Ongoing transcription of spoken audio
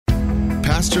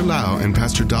Pastor Lau and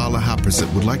Pastor Dala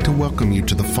Haprasit would like to welcome you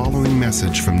to the following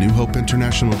message from New Hope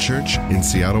International Church in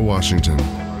Seattle, Washington.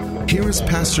 Here is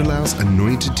Pastor Lau's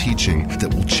anointed teaching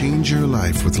that will change your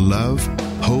life with love,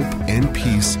 hope, and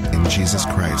peace in Jesus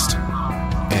Christ.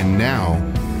 And now,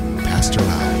 Pastor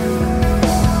Lau.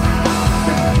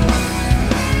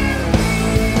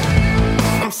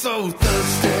 I'm so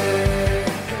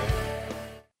thirsty.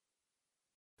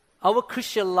 Our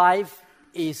Christian life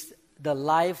is the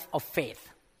life of faith.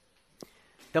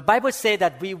 The Bible says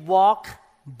that we walk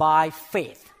by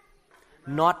faith,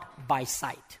 not by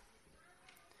sight.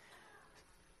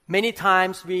 Many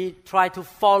times we try to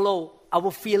follow our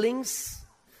feelings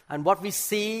and what we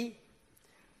see,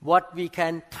 what we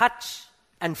can touch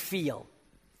and feel.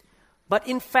 But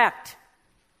in fact,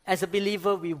 as a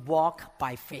believer, we walk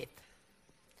by faith.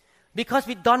 Because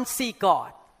we don't see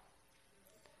God,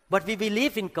 but we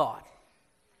believe in God.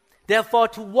 Therefore,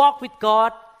 to walk with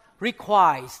God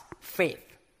requires faith.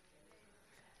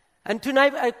 And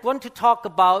tonight I want to talk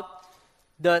about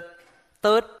the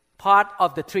third part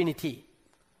of the Trinity,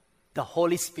 the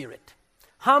Holy Spirit.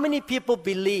 How many people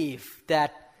believe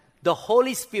that the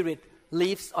Holy Spirit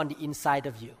lives on the inside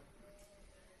of you?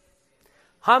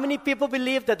 How many people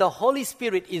believe that the Holy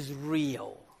Spirit is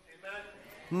real? Amen.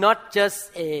 Not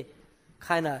just a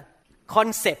kind of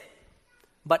concept,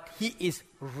 but He is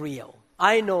real.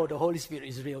 I know the Holy Spirit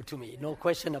is real to me, no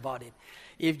question about it.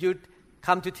 If you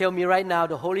come to tell me right now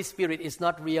the Holy Spirit is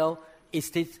not real,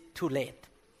 it's too late.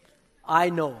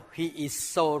 I know He is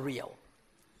so real.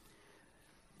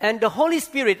 And the Holy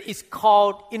Spirit is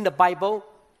called in the Bible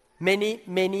many,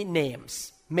 many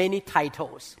names, many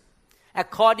titles,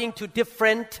 according to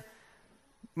different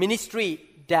ministry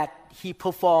that He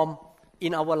performed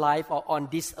in our life or on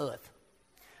this earth.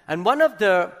 And one of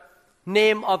the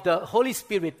name of the Holy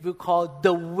Spirit we call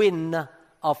the wind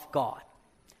of God.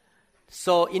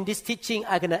 So in this teaching,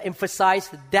 I'm going to emphasize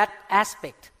that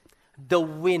aspect, the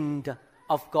wind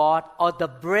of God or the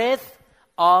breath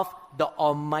of the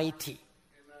Almighty.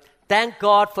 Amen. Thank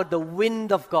God for the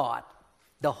wind of God,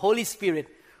 the Holy Spirit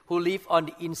who lives on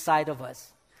the inside of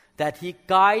us, that He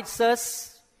guides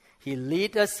us, He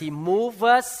leads us, He moves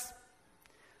us.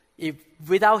 If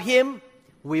without Him,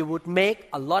 we would make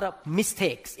a lot of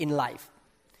mistakes in life.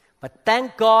 But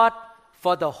thank God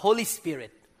for the Holy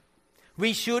Spirit.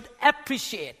 We should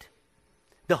appreciate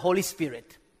the Holy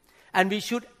Spirit. And we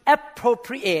should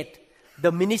appropriate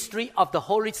the ministry of the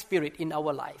Holy Spirit in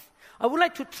our life. I would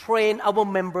like to train our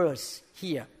members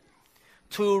here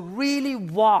to really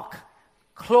walk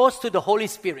close to the Holy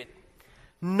Spirit,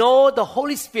 know the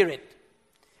Holy Spirit,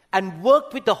 and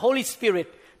work with the Holy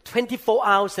Spirit 24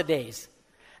 hours a day.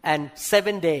 And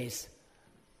 7 days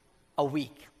a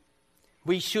week.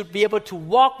 We should be able to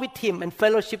walk with Him and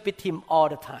fellowship with Him all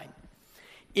the time.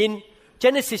 In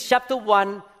Genesis chapter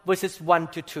 1, verses 1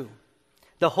 to 2,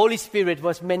 the Holy Spirit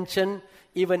was mentioned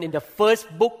even in the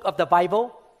first book of the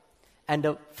Bible and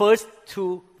the first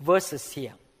 2 verses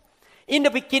here. In the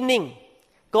beginning,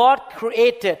 God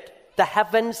created the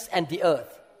heavens and the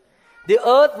earth. The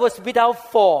earth was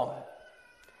without form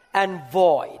and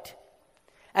void,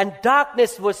 and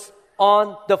darkness was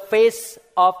on the face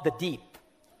of the deep.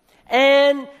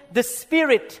 And the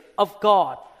Spirit of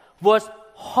God was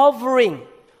hovering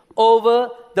over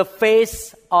the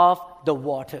face of the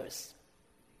waters.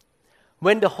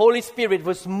 When the Holy Spirit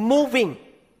was moving,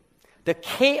 the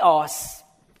chaos,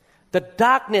 the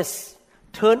darkness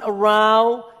turned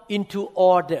around into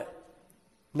order.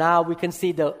 Now we can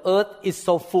see the earth is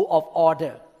so full of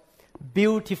order.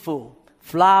 Beautiful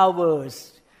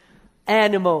flowers,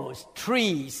 animals,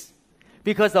 trees,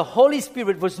 because the Holy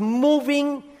Spirit was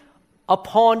moving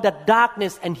upon the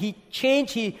darkness and He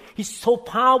changed. He's so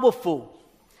powerful.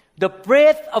 The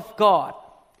breath of God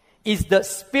is the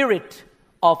Spirit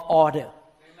of order.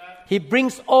 Amen. He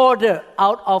brings order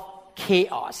out of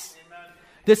chaos. Amen.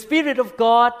 The Spirit of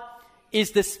God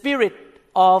is the Spirit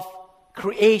of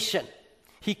creation.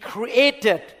 He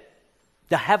created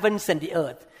the heavens and the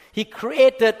earth. He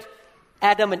created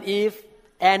Adam and Eve,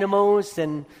 animals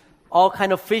and all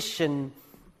kind of fish and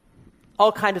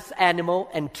all kinds of animal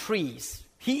and trees.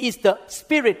 He is the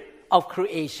Spirit of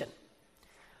creation.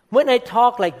 When I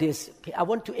talk like this, I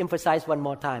want to emphasize one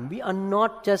more time. We are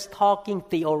not just talking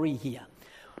theory here.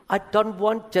 I don't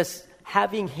want just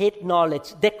having head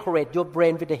knowledge, decorate your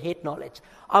brain with the head knowledge.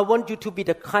 I want you to be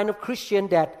the kind of Christian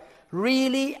that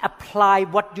really apply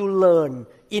what you learn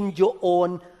in your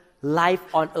own life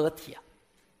on earth here.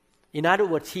 In other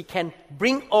words, He can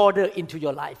bring order into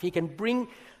your life. He can bring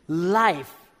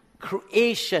life,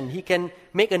 creation. He can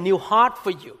make a new heart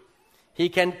for you. He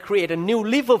can create a new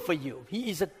liver for you. He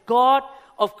is a God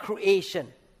of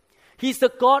creation. He's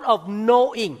the God of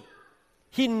knowing.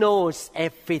 He knows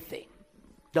everything.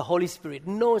 The Holy Spirit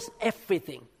knows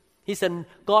everything. He's a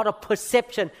God of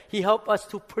perception. He helps us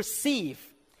to perceive.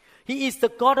 He is the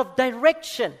God of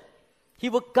direction. He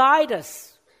will guide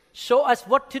us, show us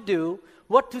what to do,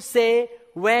 what to say,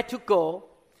 where to go.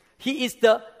 He is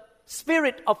the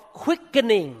Spirit of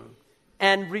quickening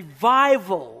and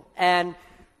revival and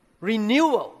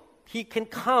renewal. He can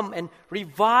come and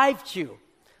revive you,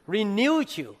 renew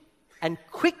you, and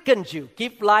quicken you,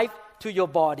 give life to your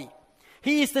body.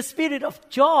 He is the Spirit of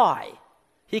joy.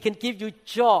 He can give you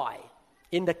joy.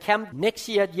 In the camp next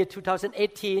year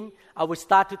 2018, I will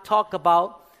start to talk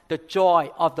about the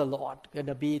joy of the Lord. Going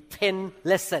to be 10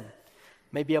 lessons,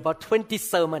 maybe about 20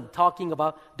 sermons talking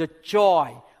about the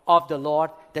joy of the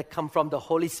Lord that come from the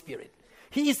Holy Spirit.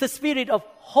 He is the Spirit of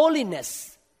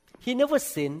holiness. He never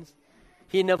sins.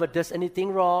 He never does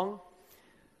anything wrong.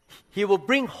 He will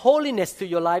bring holiness to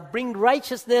your life, bring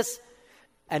righteousness.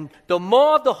 And the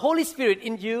more of the Holy Spirit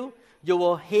in you, you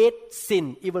will hate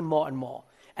sin even more and more.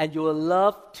 And you will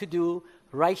love to do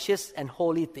righteous and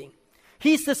holy things.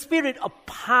 He is the Spirit of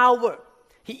power.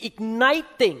 He ignites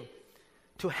things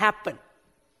to happen.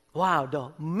 Wow,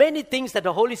 the many things that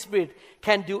the Holy Spirit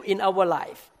can do in our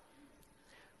life.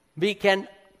 We can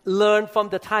learn from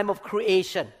the time of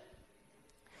creation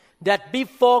that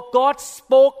before God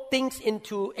spoke things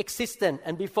into existence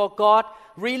and before God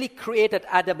really created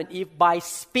Adam and Eve by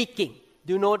speaking.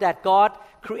 Do you know that God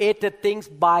created things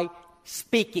by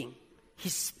speaking? He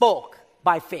spoke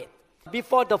by faith.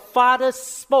 Before the Father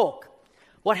spoke,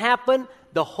 what happened?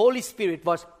 The Holy Spirit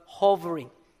was hovering.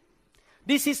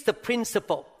 This is the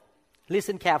principle.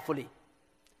 Listen carefully.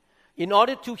 In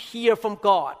order to hear from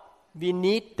God, we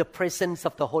need the presence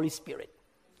of the Holy Spirit.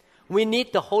 We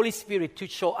need the Holy Spirit to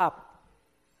show up.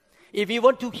 If we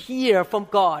want to hear from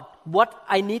God, what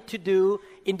I need to do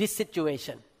in this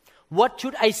situation, what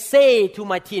should I say to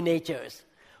my teenagers?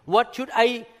 What should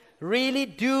I really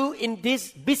do in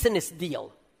this business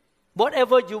deal?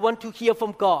 Whatever you want to hear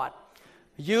from God,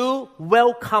 you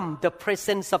welcome the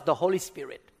presence of the Holy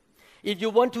Spirit. If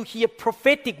you want to hear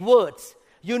prophetic words,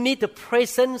 you need the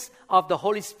presence of the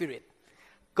Holy Spirit.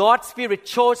 God's Spirit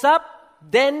shows up,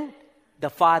 then the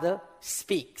Father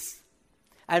speaks.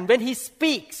 And when He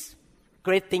speaks,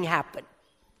 great things happen.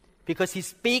 Because He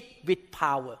speaks with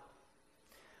power.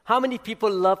 How many people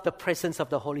love the presence of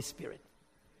the Holy Spirit?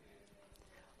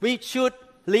 We should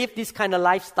live this kind of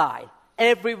lifestyle.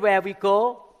 Everywhere we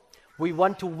go, we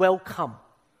want to welcome.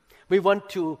 We want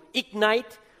to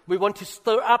ignite. We want to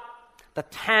stir up the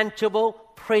tangible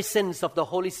presence of the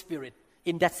Holy Spirit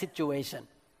in that situation.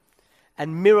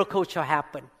 And miracles shall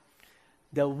happen.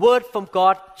 The word from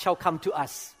God shall come to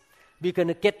us. We're going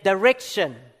to get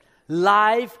direction,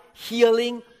 life,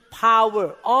 healing,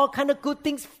 power. All kind of good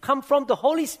things come from the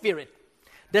Holy Spirit.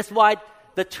 That's why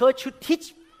the church should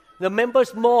teach the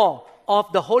members more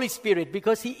of the Holy Spirit,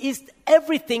 because He is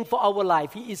everything for our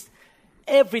life. He is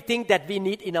everything that we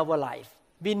need in our life.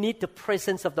 We need the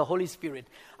presence of the Holy Spirit.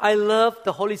 I love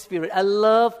the Holy Spirit. I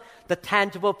love the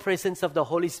tangible presence of the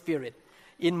Holy Spirit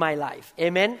in my life.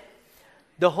 Amen?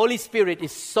 The Holy Spirit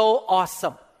is so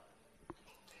awesome.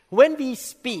 When we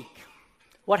speak,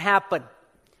 what happens?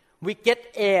 We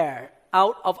get air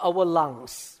out of our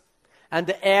lungs, and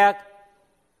the air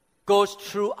goes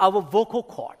through our vocal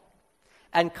cord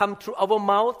and come through our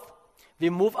mouth. We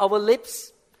move our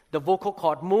lips, the vocal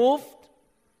cord moved,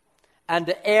 and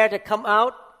the air that come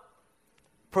out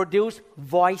produce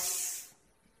voice,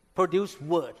 produce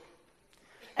word.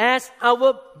 As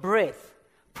our breath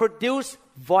produce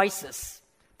voices,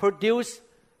 produce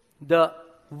the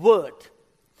word.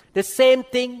 The same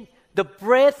thing, the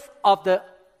breath of the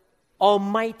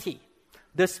Almighty,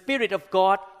 the Spirit of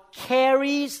God,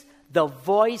 carries the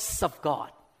voice of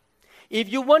God.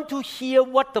 If you want to hear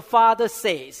what the Father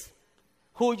says,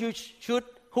 who you should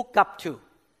hook up to?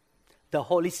 The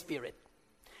Holy Spirit.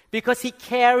 Because He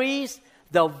carries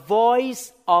the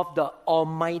voice of the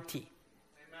Almighty.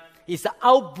 Amen. It's the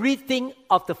outbreathing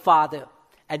of the Father,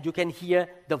 and you can hear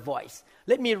the voice.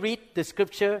 Let me read the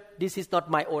scripture. This is not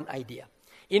my own idea.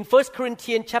 In 1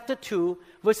 Corinthians chapter 2,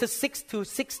 verses 6 to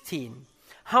 16.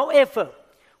 However,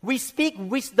 we speak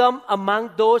wisdom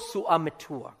among those who are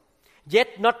mature,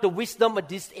 yet not the wisdom of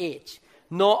this age,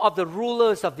 nor of the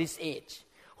rulers of this age,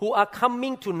 who are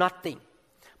coming to nothing.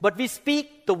 But we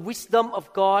speak the wisdom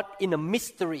of God in a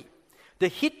mystery, the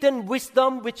hidden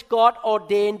wisdom which God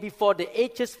ordained before the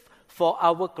ages for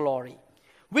our glory,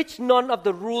 which none of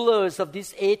the rulers of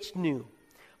this age knew.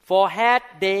 For had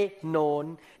they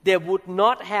known, they would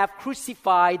not have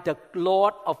crucified the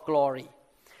Lord of glory.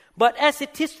 But as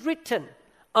it is written,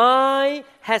 eye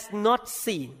has not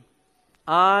seen,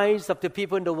 eyes of the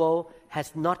people in the world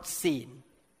has not seen,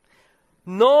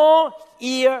 nor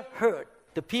ear heard.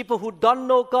 The people who don't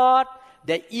know God,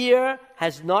 their ear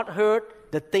has not heard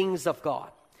the things of God,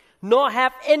 nor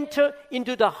have entered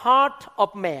into the heart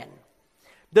of man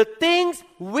the things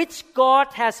which God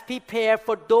has prepared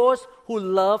for those who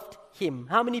loved Him.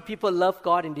 How many people love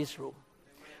God in this room?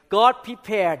 God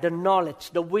prepared the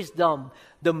knowledge, the wisdom,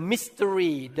 the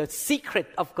mystery, the secret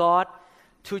of God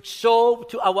to show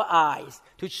to our eyes,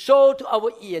 to show to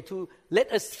our ear, to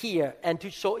let us hear, and to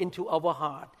show into our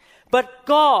heart. But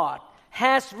God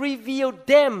has revealed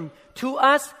them to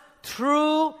us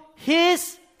through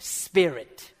His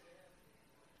Spirit,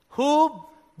 who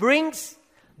brings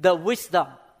the wisdom,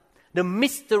 the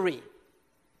mystery,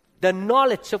 the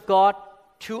knowledge of God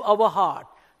to our heart,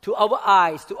 to our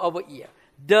eyes, to our ear.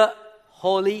 The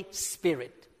Holy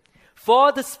Spirit.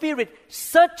 For the Spirit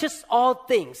searches all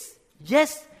things.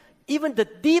 Yes, even the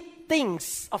deep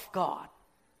things of God.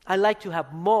 I like to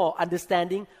have more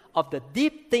understanding of the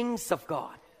deep things of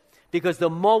God. Because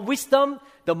the more wisdom,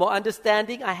 the more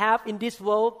understanding I have in this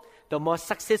world, the more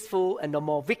successful and the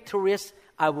more victorious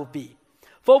I will be.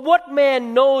 For what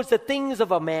man knows the things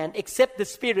of a man except the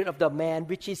spirit of the man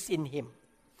which is in him?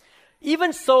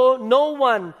 Even so, no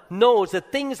one knows the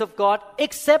things of God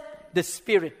except the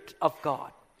Spirit of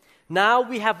God. Now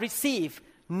we have received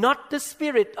not the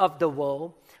spirit of the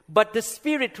world, but the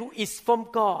Spirit who is from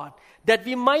God, that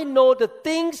we might know the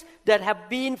things that have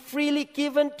been freely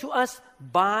given to us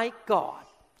by God.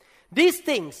 These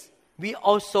things we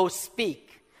also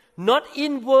speak, not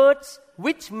in words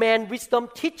which man wisdom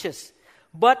teaches,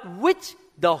 but which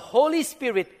the Holy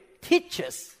Spirit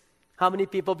teaches. How many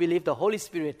people believe the Holy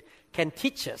Spirit can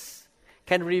teach us,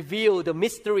 can reveal the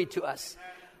mystery to us,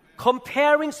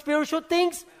 comparing spiritual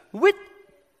things with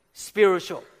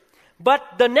spiritual? But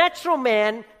the natural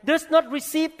man does not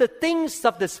receive the things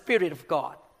of the Spirit of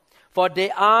God, for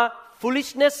they are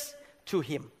foolishness to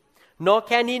him, nor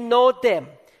can he know them,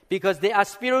 because they are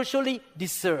spiritually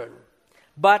discerned.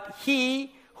 But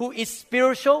he who is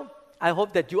spiritual, I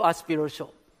hope that you are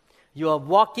spiritual. You are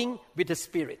walking with the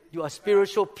Spirit. You are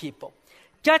spiritual people.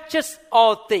 Judges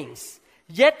all things,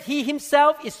 yet he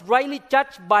himself is rightly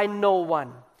judged by no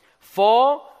one.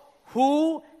 For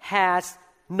who has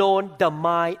known the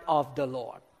mind of the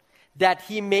Lord, that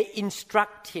he may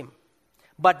instruct him?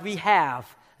 But we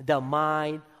have the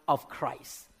mind of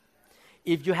Christ.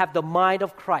 If you have the mind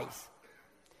of Christ,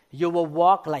 you will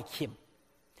walk like him.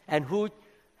 And who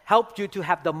helped you to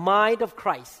have the mind of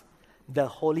Christ? The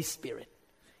Holy Spirit.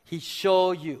 He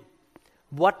shows you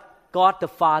what God the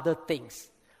Father thinks,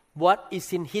 what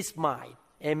is in His mind.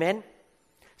 Amen?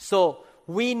 So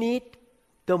we need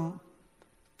the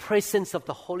presence of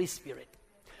the Holy Spirit.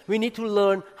 We need to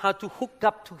learn how to hook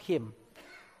up to Him,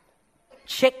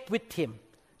 check with Him,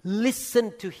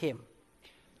 listen to Him.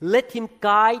 Let Him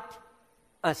guide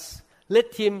us.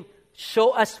 Let Him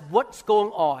show us what's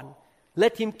going on.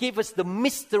 Let Him give us the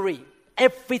mystery,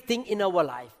 everything in our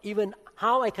life, even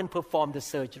how I can perform the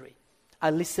surgery. I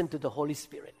listen to the Holy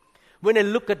Spirit. When I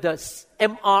look at the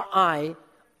MRI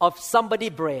of somebody's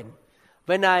brain,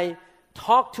 when I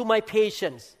talk to my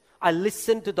patients, I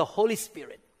listen to the Holy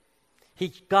Spirit.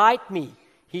 He guides me.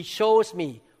 He shows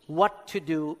me what to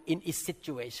do in each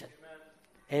situation.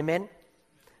 Amen?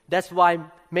 That's why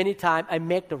many times I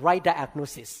make the right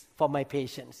diagnosis for my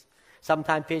patients.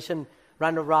 Sometimes patients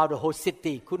run around the whole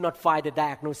city, could not find the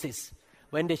diagnosis.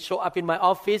 When they show up in my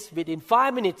office, within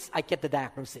 5 minutes, I get the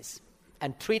diagnosis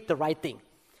and treat the right thing.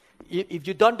 If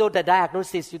you don't know the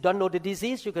diagnosis, you don't know the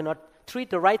disease, you cannot treat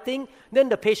the right thing, then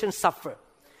the patient suffers.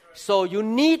 So you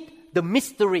need the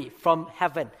mystery from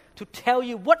heaven to tell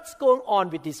you what's going on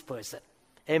with this person.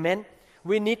 Amen?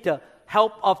 We need the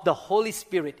help of the Holy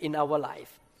Spirit in our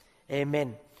life.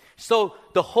 Amen. So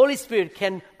the Holy Spirit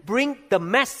can bring the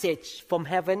message from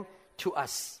heaven to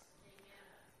us.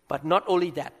 But not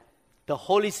only that, the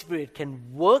Holy Spirit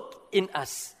can work in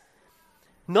us.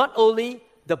 Not only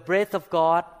the breath of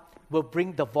God will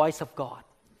bring the voice of God,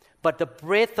 but the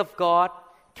breath of God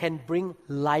can bring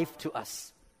life to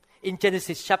us. In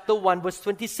Genesis chapter 1 verse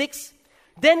 26,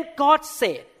 then God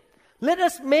said, let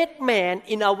us make man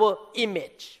in our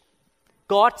image.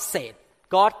 God said,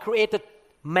 God created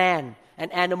man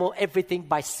and animal, everything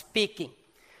by speaking.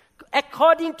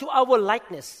 According to our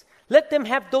likeness, let them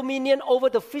have dominion over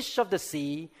the fish of the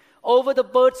sea, over the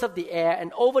birds of the air,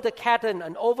 and over the cattle,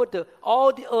 and over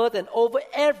all the earth, and over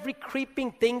every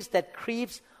creeping thing that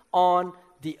creeps on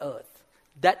the earth.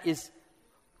 That is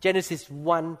Genesis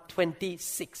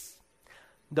 1:26.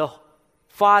 The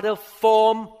Father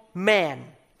formed man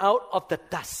out of the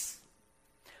dust.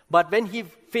 But when He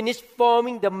finished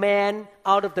forming the man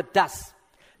out of the dust,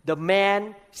 the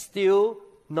man still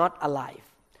not alive.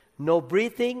 No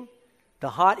breathing, the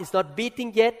heart is not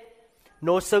beating yet,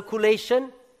 no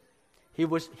circulation. He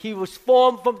was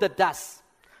formed from the dust.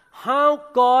 How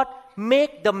God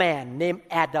make the man named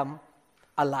Adam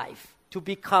alive to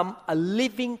become a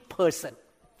living person.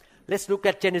 Let's look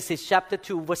at Genesis chapter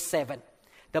 2 verse 7.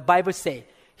 The Bible says,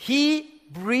 He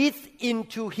breathed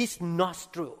into his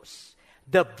nostrils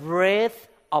the breath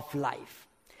of life,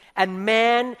 and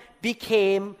man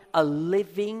became a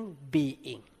living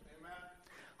being. Amen.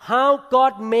 How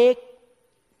God made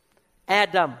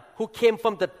Adam, who came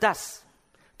from the dust,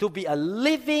 to be a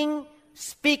living,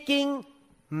 speaking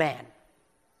man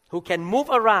who can move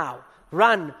around,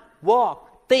 run,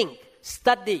 walk, think,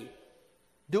 study,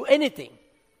 do anything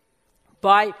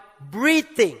by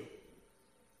breathing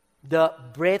the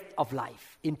breath of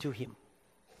life into him.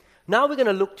 Now we're going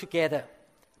to look together.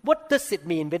 What does it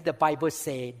mean when the Bible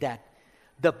says that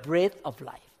the breath of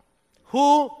life?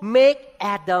 Who made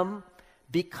Adam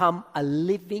become a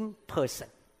living person?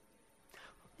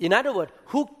 In other words,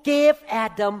 who gave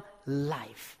Adam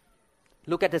life?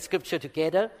 Look at the scripture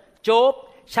together. Job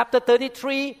chapter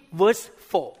 33 verse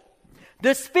 4.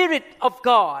 The Spirit of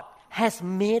God has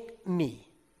made me.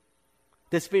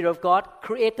 The Spirit of God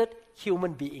created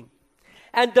human being.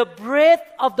 And the breath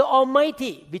of the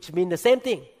Almighty, which means the same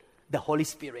thing, the Holy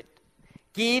Spirit,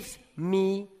 gives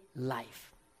me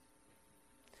life.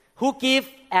 Who gave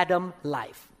Adam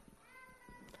life?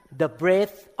 The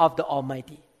breath of the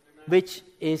Almighty, which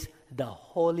is the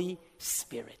Holy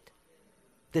Spirit.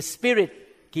 The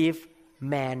Spirit gives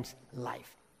man's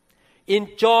life.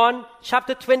 In John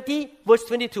chapter 20, verse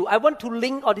 22, I want to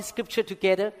link all the scripture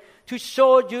together to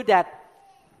show you that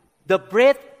the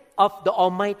breath of the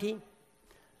Almighty,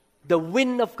 the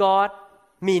wind of God,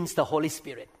 means the Holy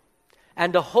Spirit.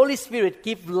 And the Holy Spirit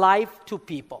gives life to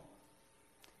people.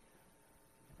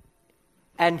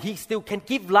 And He still can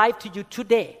give life to you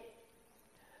today.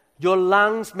 Your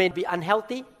lungs may be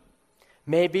unhealthy.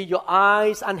 Maybe your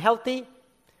eyes unhealthy.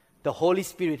 The Holy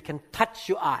Spirit can touch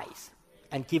your eyes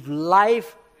and give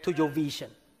life to your vision.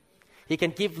 He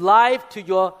can give life to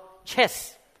your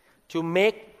chest to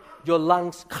make your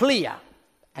lungs clear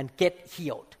and get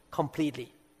healed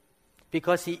completely.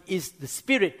 Because He is the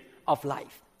Spirit of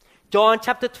life. John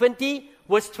chapter 20,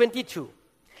 verse 22.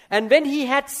 And when He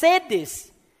had said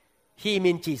this, He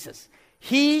means Jesus,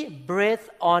 He breathed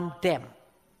on them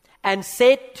and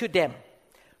said to them,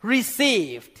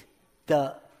 received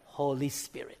the Holy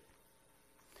Spirit.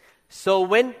 So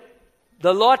when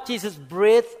the Lord Jesus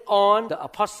breathed on the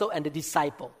apostle and the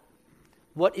disciple,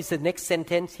 what is the next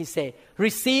sentence? He said,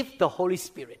 receive the Holy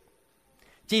Spirit.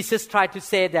 Jesus tried to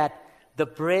say that the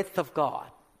breath of God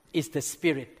is the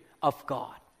Spirit of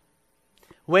God.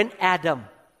 When Adam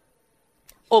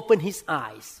opened his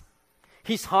eyes,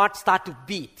 his heart started to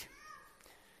beat.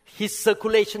 His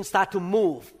circulation started to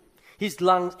move. His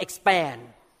lungs expand.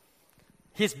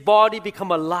 His body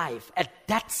become alive. At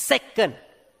that second,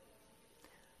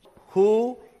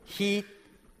 who he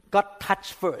got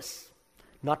touched first?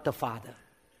 Not the Father.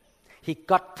 He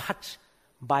got touched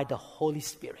by the Holy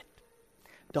Spirit.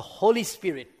 The Holy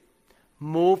Spirit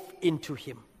moved into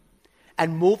him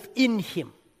and moved in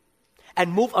him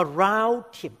and moved around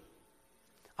him.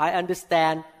 I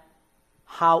understand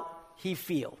how he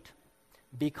felt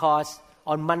because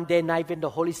on Monday night when the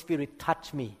Holy Spirit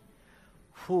touched me,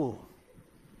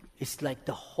 it's like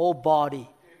the whole body,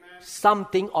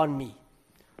 something on me.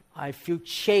 I feel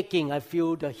shaking. I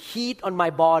feel the heat on my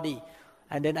body.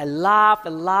 And then I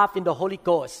laugh in the Holy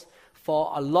Ghost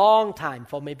for a long time,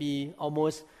 for maybe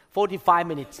almost 45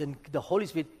 minutes. And the Holy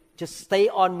Spirit just stay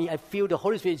on me. I feel the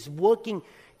Holy Spirit is working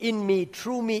in me,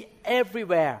 through me,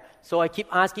 everywhere. So I keep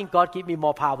asking God, give me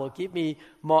more power, give me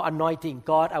more anointing.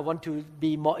 God, I want to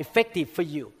be more effective for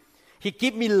you. He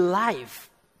gave me life.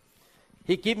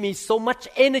 He gave me so much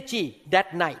energy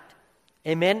that night.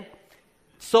 Amen.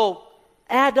 So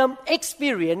Adam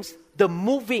experienced the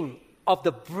moving of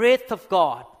the breath of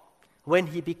God when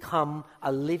he became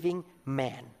a living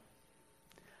man.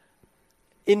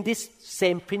 In this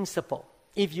same principle,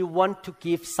 if you want to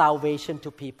give salvation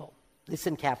to people,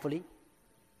 listen carefully.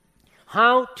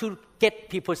 How to get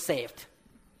people saved?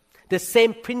 The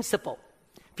same principle.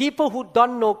 People who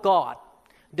don't know God,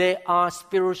 they are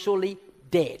spiritually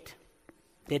dead.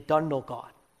 They don't know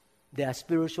God. They are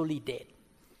spiritually dead.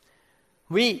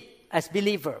 We, as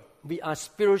believers, we are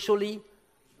spiritually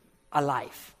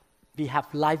alive. We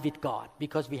have life with God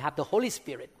because we have the Holy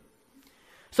Spirit.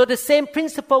 So the same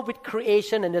principle with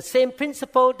creation and the same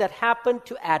principle that happened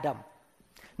to Adam.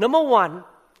 Number one,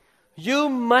 you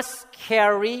must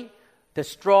carry the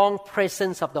strong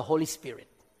presence of the Holy Spirit.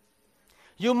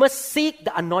 You must seek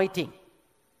the anointing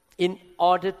in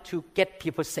order to get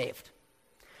people saved.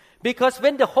 Because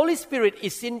when the Holy Spirit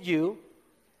is in you,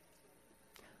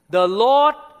 the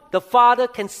Lord, the Father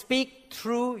can speak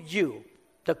through you,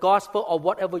 the gospel or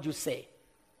whatever you say.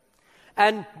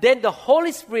 And then the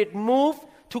Holy Spirit moves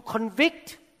to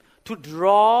convict, to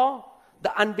draw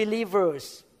the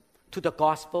unbelievers to the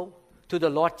gospel, to the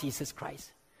Lord Jesus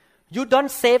Christ. You don't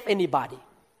save anybody.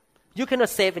 You cannot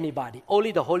save anybody.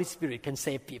 Only the Holy Spirit can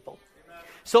save people. Amen.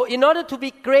 So in order to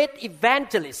be great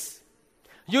evangelists,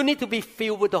 you need to be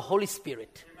filled with the Holy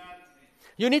Spirit. Amen.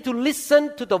 You need to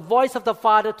listen to the voice of the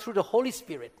Father through the Holy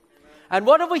Spirit. Amen. And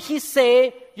whatever He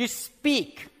say, you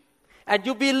speak. And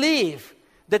you believe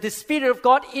that the Spirit of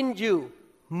God in you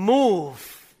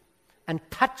move and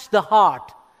touch the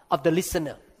heart of the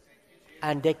listener.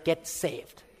 And they get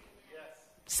saved. Yes.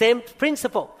 Same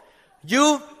principle.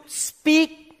 You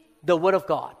speak the Word of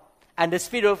God. And the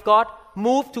Spirit of God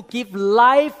move to give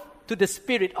life to the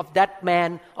spirit of that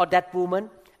man or that woman.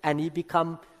 And he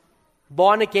become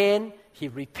born again. He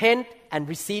repent and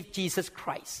receive Jesus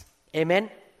Christ. Amen?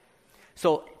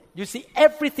 So you see,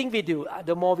 everything we do,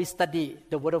 the more we study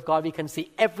the Word of God, we can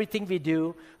see everything we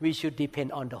do, we should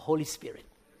depend on the Holy Spirit.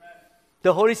 Amen.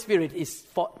 The Holy Spirit is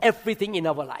for everything in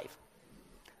our life.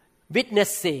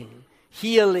 Witnessing,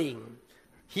 healing,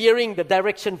 hearing the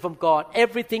direction from God,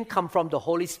 everything comes from the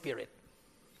Holy Spirit.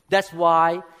 That's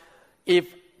why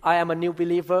if I am a new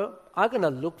believer, I'm going to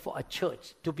look for a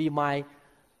church to be my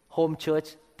home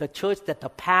church, the church that the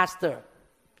pastor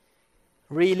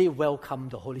really welcome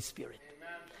the Holy Spirit.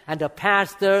 Amen. And the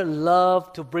pastor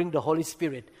love to bring the Holy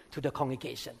Spirit to the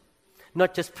congregation.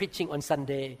 Not just preaching on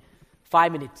Sunday,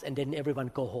 5 minutes and then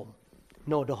everyone go home.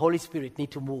 No, the Holy Spirit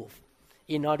need to move.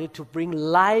 In order to bring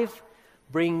life,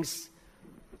 brings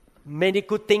many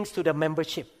good things to the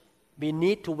membership. We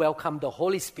need to welcome the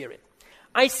Holy Spirit.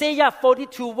 Isaiah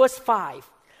 42 verse 5.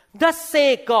 Thus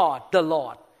say God, the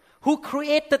Lord, who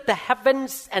created the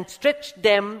heavens and stretched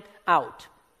them out.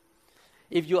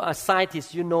 If you are a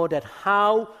scientist, you know that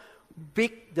how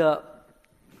big the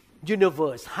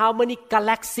universe, how many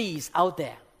galaxies out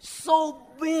there. So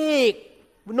big.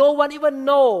 No one even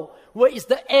know where is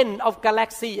the end of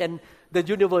galaxy and the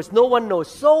universe. No one knows.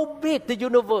 So big, the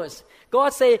universe.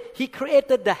 God say He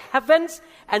created the heavens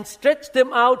and stretched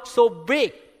them out so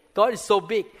big. God is so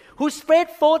big. Who spread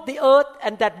forth the earth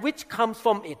and that which comes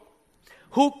from it.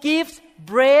 Who gives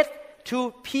breath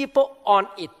to people on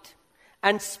it.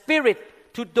 And spirit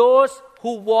to those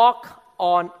who walk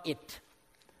on it.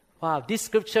 Wow, this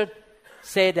scripture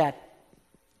say that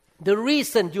the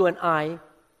reason you and I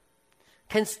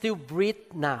can still breathe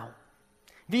now.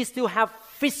 We still have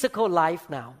physical life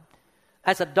now.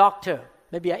 As a doctor,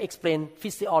 maybe I explain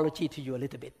physiology to you a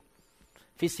little bit.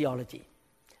 Physiology.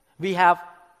 We have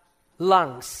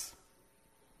lungs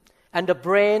and the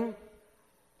brain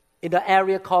in the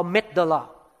area called medulla.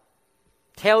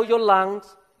 Tell your lungs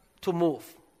to move.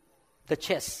 The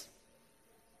chest.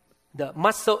 The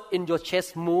muscle in your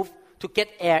chest move to get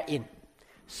air in.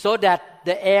 So that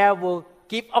the air will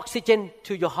give oxygen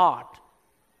to your heart.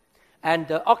 And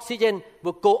the oxygen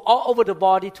will go all over the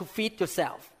body to feed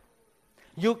yourself.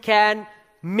 You can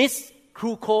miss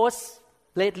glucose.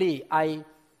 Lately, I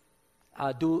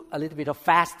do a little bit of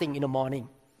fasting in the morning.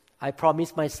 I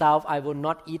promise myself I will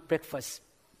not eat breakfast.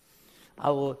 I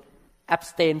will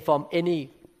abstain from any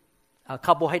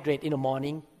carbohydrate in the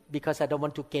morning because I don't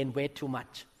want to gain weight too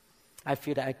much. I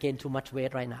feel that I gain too much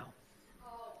weight right now.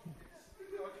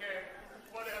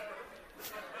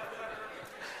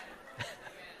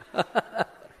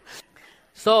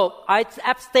 So I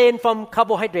abstain from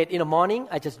carbohydrate in the morning.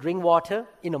 I just drink water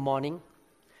in the morning.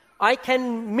 I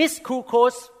can miss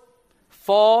glucose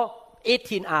for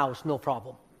 18 hours, no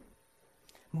problem.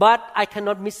 But I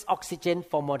cannot miss oxygen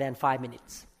for more than 5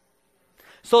 minutes.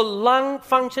 So lung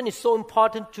function is so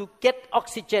important to get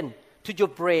oxygen to your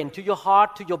brain, to your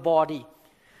heart, to your body.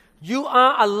 You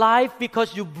are alive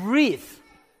because you breathe.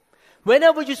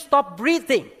 Whenever you stop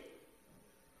breathing,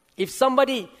 if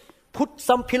somebody put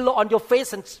some pillow on your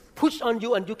face and push on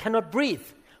you and you cannot breathe,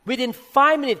 within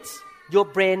 5 minutes, your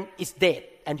brain is dead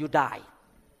and you die.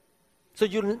 So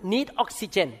you need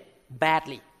oxygen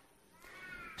badly.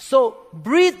 So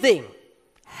breathing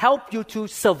helps you to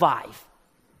survive.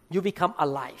 You become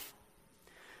alive.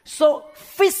 So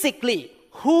physically,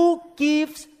 who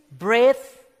gives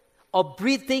breath or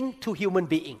breathing to human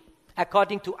being?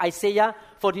 According to Isaiah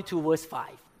 42 verse 5.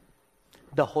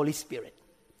 The Holy Spirit.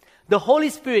 The Holy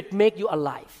Spirit makes you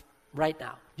alive right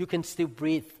now. You can still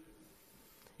breathe.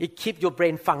 It keeps your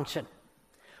brain function.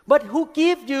 But who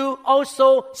gives you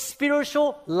also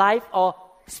spiritual life or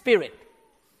spirit?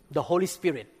 The Holy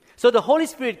Spirit. So the Holy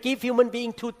Spirit gives human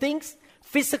being two things: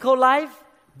 physical life,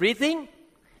 breathing,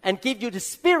 and give you the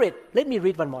spirit. Let me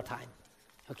read one more time.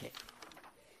 Okay.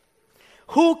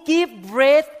 Who give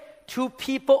breath to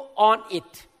people on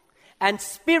it, and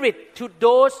spirit to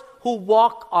those who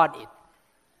walk on it.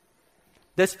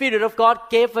 The Spirit of God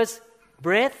gave us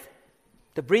breath,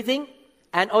 the breathing,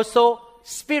 and also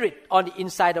spirit on the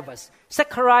inside of us.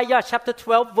 Zechariah chapter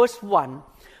 12 verse 1.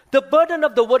 The burden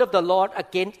of the word of the Lord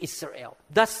against Israel.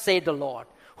 Thus saith the Lord,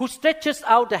 who stretches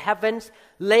out the heavens,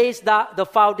 lays the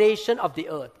foundation of the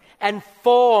earth, and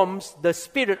forms the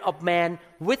spirit of man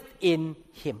within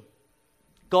him.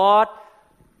 God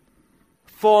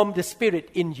formed the spirit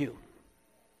in you.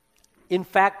 In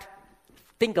fact,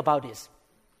 think about this.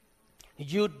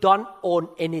 You don't own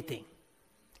anything.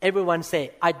 Everyone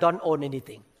say, I don't own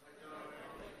anything.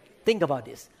 Think about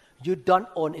this. You don't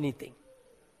own anything.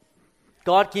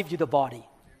 God gives you the body.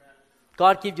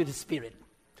 God gives you the spirit.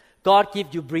 God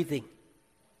gives you breathing.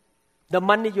 The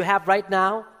money you have right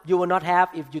now, you will not have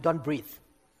if you don't breathe.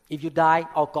 If you die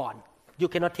or gone. You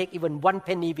cannot take even one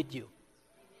penny with you.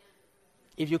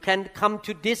 If you can come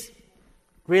to this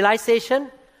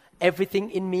realization,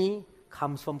 everything in me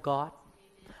comes from God.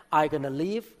 I'm going to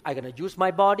live, I'm going to use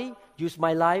my body, use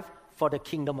my life for the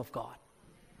kingdom of God.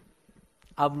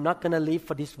 I'm not going to live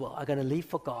for this world. I'm going to live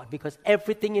for God because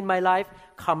everything in my life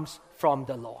comes from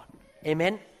the Lord.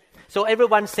 Amen? So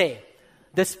everyone say,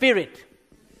 the Spirit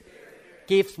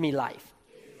gives me life.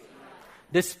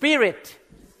 The Spirit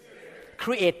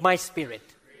creates my spirit.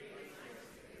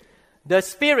 The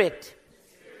Spirit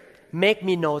make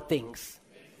me know things.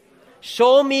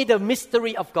 Show me the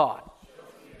mystery of God.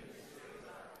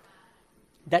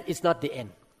 That is not the end.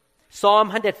 Psalm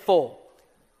 104,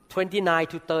 29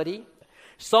 to 30.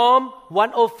 Psalm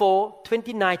 104,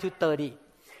 29 to 30.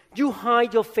 You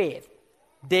hide your face.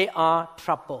 They are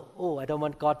troubled. Oh, I don't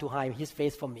want God to hide His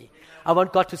face from me. I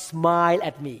want God to smile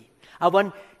at me. I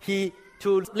want He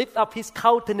to lift up His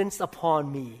countenance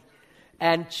upon me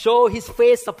and show His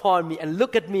face upon me and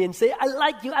look at me and say, I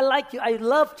like you, I like you, I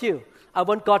loved you. I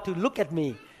want God to look at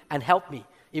me and help me.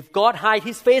 If God hides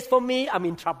His face from me, I'm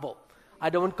in trouble. I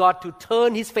don't want God to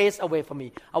turn His face away from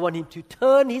me. I want Him to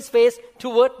turn His face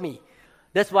toward me.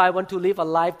 That's why I want to live a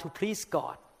life to please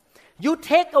God. You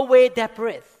take away their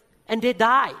breath and they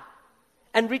die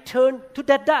and return to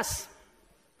that dust.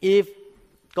 If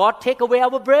God take away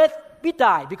our breath, we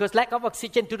die because lack of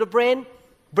oxygen to the brain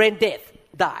death,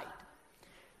 died.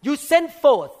 You send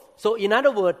forth. So in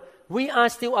other words, we are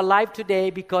still alive today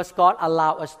because God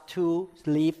allowed us to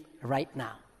live right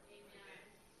now.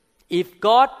 If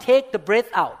God take the breath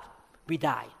out, we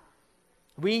die.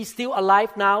 We still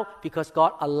alive now because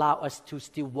God allowed us to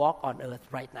still walk on earth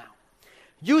right now.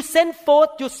 You send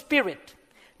forth your spirit.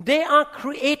 They are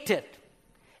created.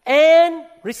 And,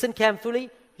 listen carefully,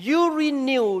 you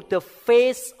renew the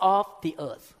face of the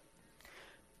earth.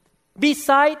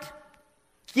 Besides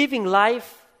giving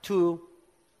life to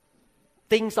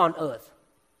things on earth,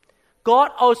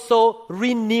 God also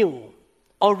renew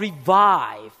or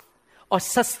revive or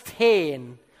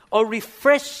sustain or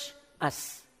refresh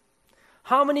us.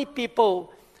 How many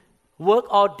people work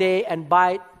all day and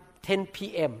by 10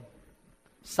 p.m.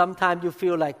 sometimes you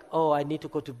feel like, oh, I need to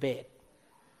go to bed.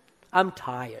 I'm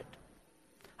tired.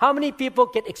 How many people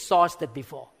get exhausted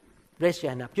before? Raise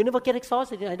your hand up. You never get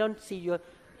exhausted? I don't see you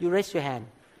raise your hand.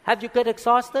 Have you get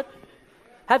exhausted?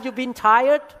 Have you been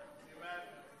tired?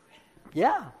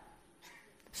 Yeah.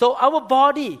 So our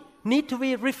body need to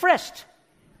be refreshed.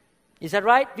 Is that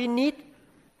right? We need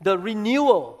the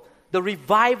renewal, the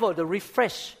revival, the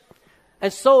refresh.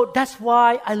 And so that's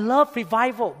why I love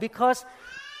revival, because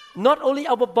not only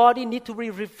our body need to be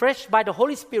refreshed by the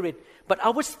Holy Spirit, but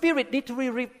our spirit need to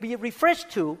be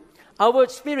refreshed too. Our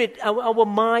spirit, our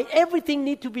mind, everything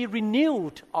need to be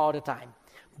renewed all the time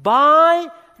by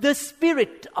the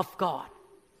Spirit of God.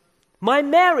 My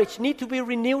marriage need to be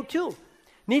renewed too,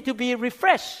 need to be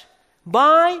refreshed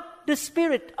by the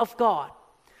Spirit of God.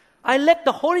 I let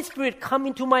the Holy Spirit come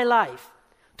into my life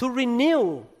to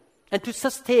renew and to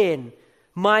sustain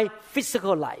my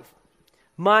physical life,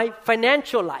 my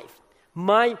financial life,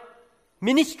 my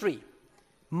ministry,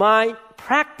 my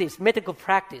practice, medical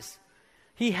practice.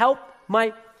 He helped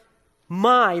my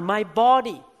mind, my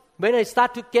body. When I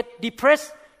start to get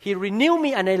depressed, He renew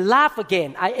me and I laugh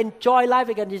again. I enjoy life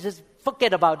again. You just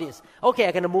forget about this. Okay,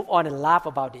 I'm going to move on and laugh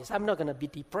about this. I'm not going to be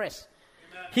depressed.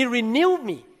 Amen. He renewed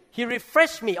me. He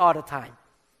refreshed me all the time.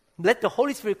 Let the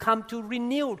Holy Spirit come to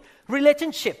renew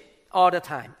relationship all the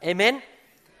time. Amen?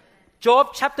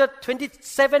 Job chapter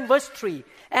 27 verse 3.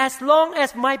 As long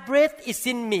as my breath is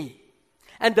in me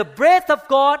and the breath of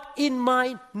God in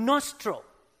my nostril.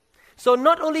 So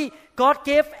not only God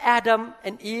gave Adam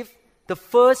and Eve the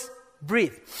first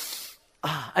breath.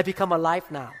 I become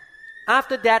alive now.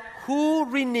 After that, who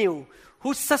renew,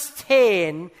 who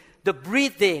sustain the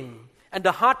breathing and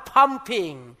the heart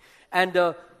pumping and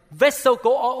the vessel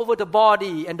go all over the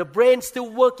body and the brain still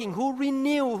working, who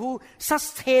renew, who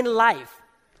sustain life?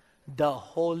 The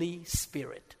Holy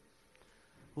Spirit.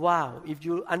 Wow, if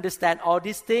you understand all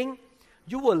these things,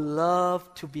 you will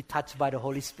love to be touched by the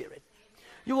Holy Spirit.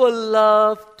 You will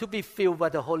love to be filled by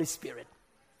the Holy Spirit.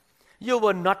 You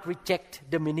will not reject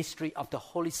the ministry of the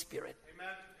Holy Spirit.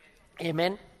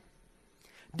 Amen.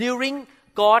 During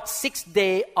God's 6th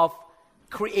day of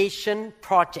creation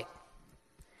project,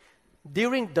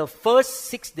 during the first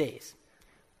 6 days,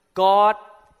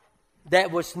 there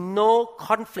was no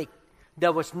conflict,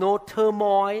 there was no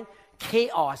turmoil,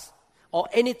 chaos, or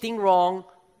anything wrong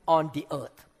on the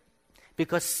earth,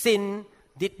 because sin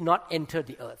did not enter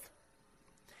the earth.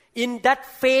 In that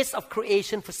phase of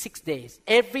creation for 6 days,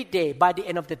 every day, by the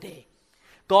end of the day,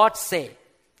 God said,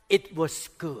 it was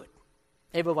good.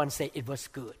 Everyone say, it was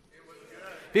good.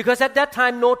 Because at that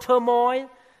time, no turmoil,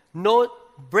 no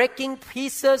breaking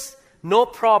pieces, no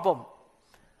problem.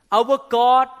 Our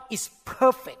God is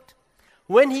perfect.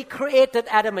 When He created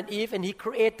Adam and Eve and He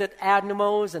created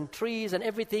animals and trees and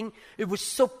everything, it was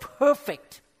so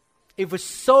perfect. It was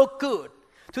so good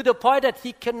to the point that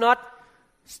He cannot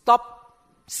stop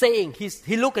saying.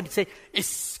 He looked and said,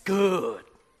 it's good.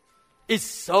 It's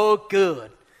so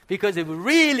good. Because it was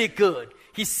really good.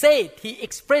 He said, He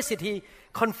expressed it, He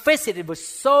confessed it. It was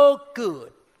so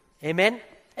good. Amen.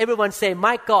 Everyone say,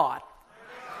 my God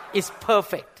is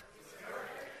perfect.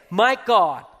 My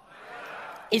God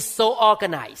is so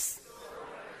organized.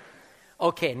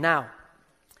 Okay, now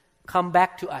come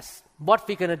back to us. What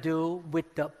we're going to do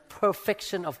with the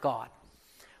perfection of God,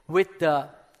 with the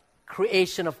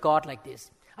creation of God like this.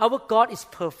 Our God is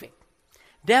perfect.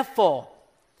 Therefore,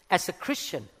 as a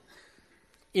Christian,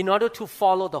 in order to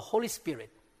follow the Holy Spirit,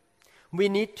 we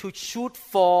need to shoot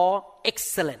for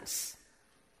excellence.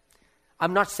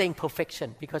 I'm not saying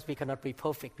perfection because we cannot be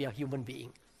perfect. We are human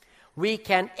beings. We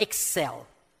can excel.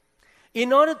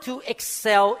 In order to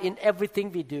excel in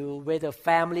everything we do, whether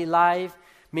family life,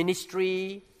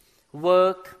 ministry,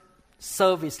 work,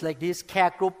 service like this, care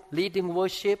group, leading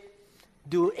worship,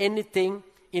 do anything,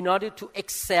 in order to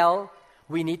excel,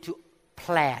 we need to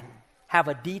plan, have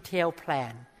a detailed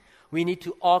plan. We need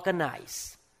to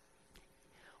organize.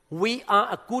 We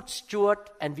are a good steward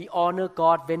and we honor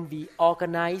God when we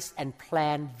organize and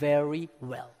plan very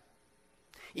well.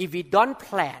 If we don't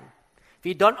plan,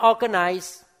 we don't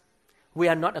organize, we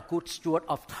are not a good steward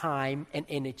of time and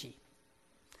energy.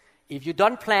 If you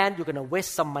don't plan, you're going to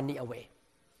waste some money away.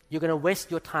 You're going to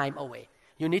waste your time away.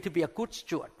 You need to be a good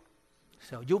steward.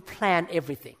 So you plan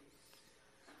everything.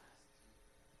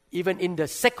 Even in the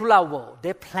secular world,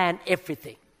 they plan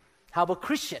everything. How about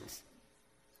Christians?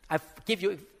 I'll give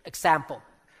you an example.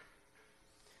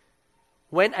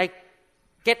 When I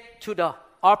get to the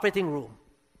operating room,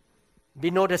 we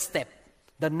know the step.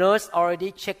 The nurse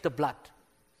already checked the blood,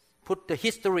 put the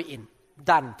history in,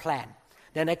 done, plan.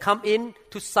 Then I come in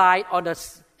to sign on the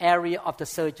area of the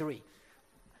surgery.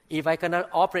 If I cannot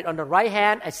operate on the right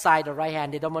hand, I sign the right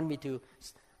hand. They don't want me to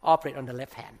operate on the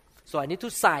left hand. So I need to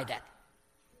sign that.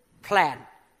 Plan.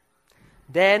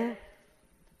 Then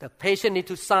the patient needs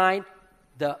to sign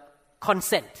the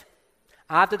consent.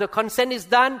 After the consent is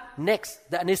done, next,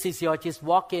 the anesthesiologist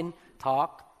walk in,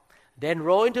 talk, then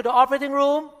roll into the operating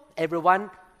room.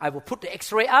 Everyone, I will put the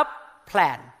x-ray up,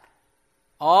 plan.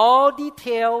 All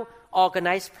detailed,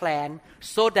 organized plan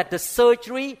so that the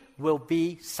surgery will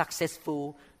be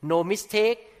successful. No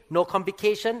mistake, no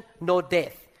complication, no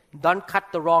death. Don't cut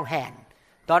the wrong hand.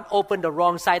 Don't open the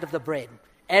wrong side of the brain.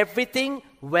 Everything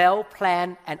well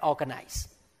planned and organized.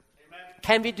 Amen.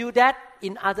 Can we do that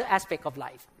in other aspects of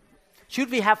life? Should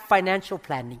we have financial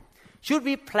planning? Should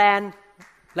we plan,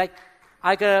 like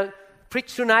I'm going to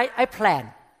preach tonight, I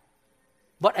plan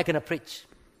what I'm going to preach.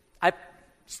 I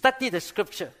study the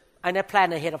scripture and I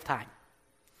plan ahead of time.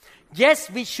 Yes,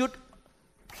 we should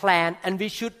plan and we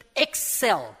should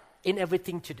excel in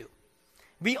everything to do.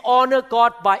 We honor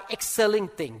God by excelling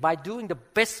things, by doing the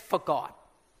best for God.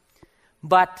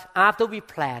 But after we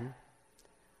plan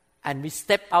and we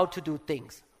step out to do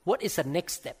things, what is the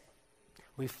next step?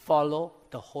 We follow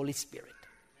the Holy Spirit.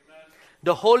 Amen.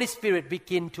 The Holy Spirit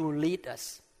begins to lead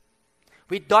us.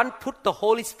 We don't put the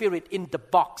Holy Spirit in the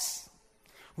box.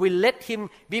 We let Him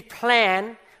be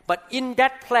planned, But in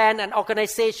that plan and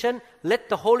organization, let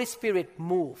the Holy Spirit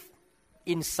move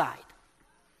inside.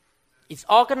 It's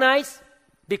organized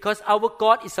because our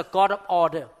God is a God of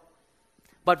order.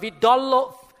 But we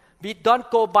don't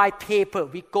go by paper,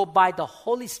 we go by the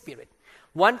Holy Spirit.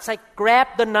 Once I grab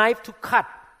the knife to cut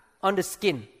on the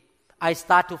skin, I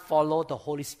start to follow the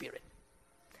Holy Spirit.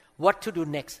 What to do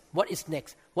next? What is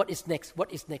next? What is next?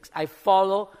 What is next? I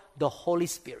follow the Holy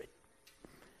Spirit.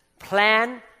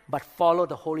 Plan, but follow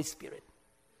the Holy Spirit.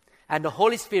 And the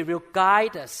Holy Spirit will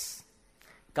guide us.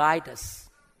 Guide us.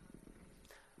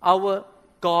 Our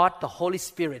God, the Holy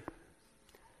Spirit,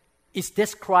 is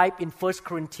described in 1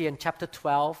 Corinthians chapter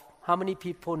 12. How many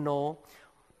people know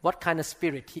what kind of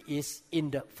spirit He is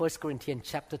in the 1 Corinthians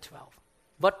chapter 12?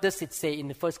 What does it say in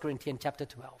the 1 Corinthians chapter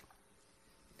 12?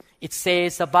 It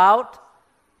says about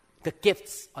the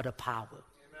gifts or the power.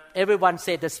 Amen. Everyone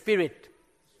say the Spirit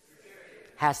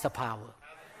has the power.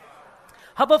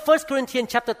 How about 1 Corinthians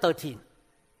chapter 13?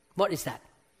 What is that?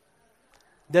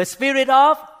 The Spirit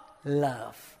of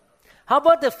love. How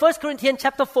about the 1 Corinthians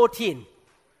chapter 14?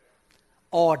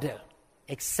 Order.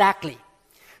 Exactly.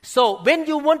 So when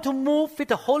you want to move with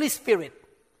the Holy Spirit,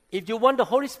 if you want the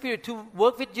Holy Spirit to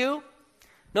work with you,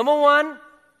 number one,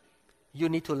 you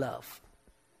need to love.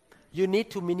 You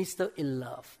need to minister in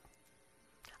love.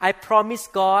 I promise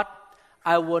God,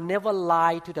 I will never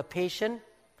lie to the patient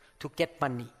to get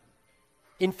money.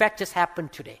 In fact, just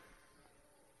happened today.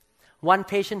 One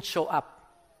patient showed up.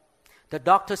 The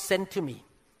doctor sent to me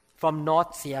from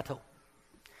North Seattle.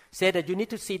 Said that you need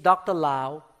to see Dr.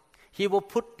 Lau. He will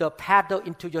put the paddle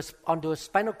onto your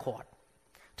spinal cord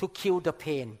to kill the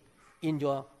pain in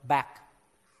your back.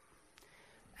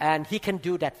 And he can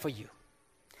do that for you.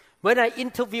 When I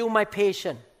interview my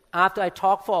patient, after I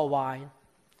talk for a while,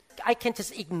 I can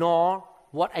just ignore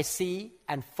what I see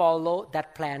and follow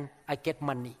that plan. I get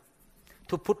money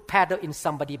to put paddle in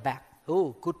somebody's back.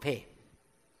 Oh, good pay.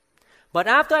 But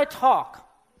after I talk,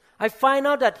 I find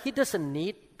out that he doesn't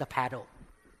need the paddle.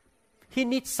 He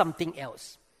needs something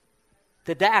else.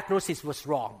 The diagnosis was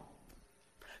wrong.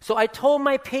 So I told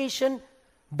my patient,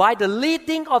 by the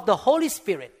leading of the Holy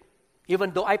Spirit,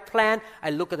 even though I plan,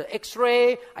 I look at the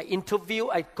x-ray, I interview,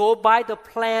 I go by the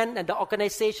plan and the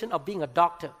organization of being a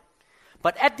doctor.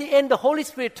 But at the end, the Holy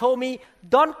Spirit told me,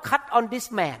 don't cut on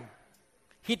this man.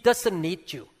 He doesn't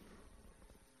need you.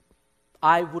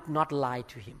 I would not lie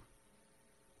to him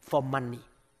for money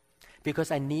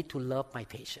because I need to love my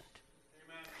patient.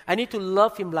 Amen. I need to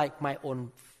love him like my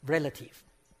own relative.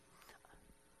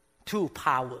 2,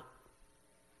 power.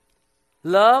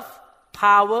 Love,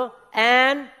 power,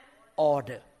 and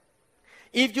order.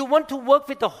 If you want to work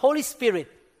with the Holy Spirit,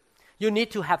 you need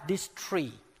to have these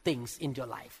 3 things in your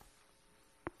life.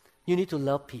 You need to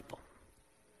love people.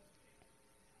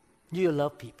 Do you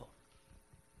love people?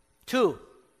 2,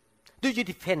 do you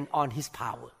depend on His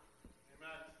power?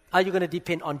 Amen. Are you going to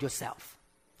depend on yourself?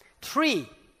 3,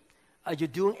 are you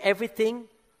doing everything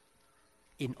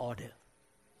in order?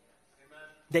 Amen.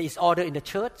 There is order in the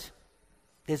church.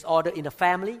 There is order in the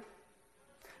family.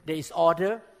 There is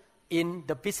order in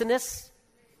the business,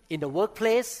 in the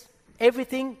workplace.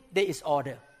 Everything, there is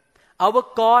order. Our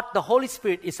God, the Holy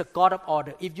Spirit, is a God of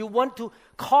order. If you want to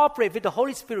cooperate with the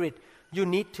Holy Spirit, you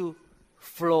need to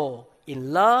flow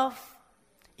in love,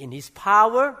 in His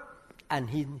power, and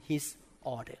in His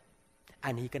order.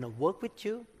 And He's going to work with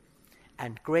you,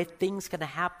 and great things going to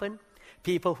happen.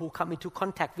 People who come into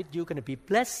contact with you are going to be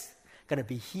blessed, going to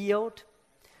be healed.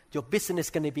 Your business is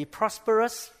going to be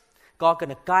prosperous. God is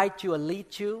going to guide you and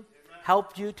lead you,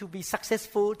 help you to be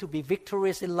successful, to be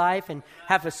victorious in life, and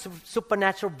have a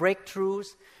supernatural breakthroughs,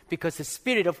 because the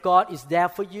Spirit of God is there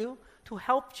for you to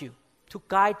help you, to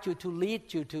guide you, to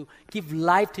lead you, to give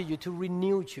life to you, to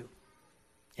renew you.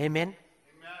 Amen? Amen.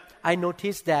 I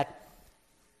noticed that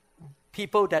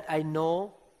people that I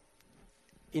know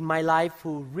in my life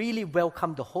who really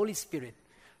welcome the Holy Spirit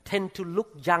tend to look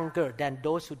younger than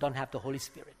those who don't have the Holy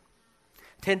Spirit,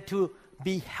 tend to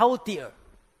be healthier,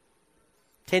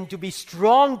 tend to be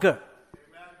stronger.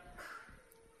 Amen.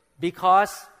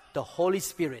 Because the Holy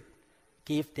Spirit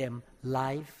gives them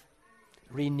life,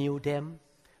 renew them,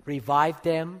 revive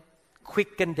them,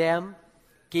 quicken them,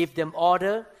 give them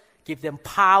order, give them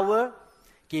power,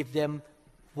 give them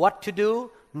what to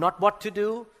do, not what to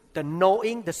do, the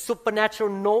knowing, the supernatural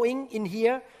knowing in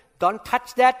here. Don't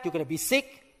touch that, you're going to be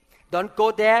sick. Don't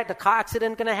go there, the car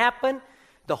accident is going to happen.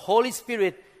 The Holy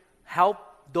Spirit help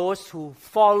those who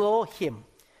follow Him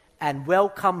and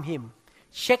welcome Him,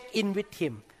 check in with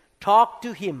Him, talk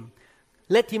to Him,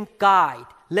 let Him guide,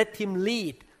 let Him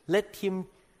lead, let Him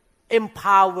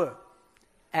empower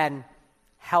and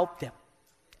help them.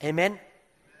 Amen?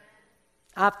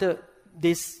 After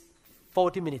this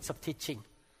 40 minutes of teaching,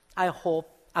 I hope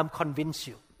I'm convinced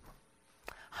you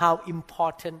how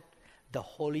important the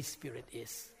Holy Spirit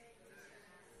is.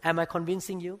 Am I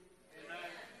convincing you?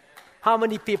 How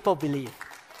many people believe?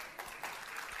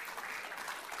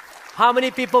 How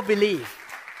many people believe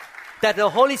that the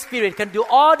Holy Spirit can do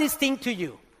all these things to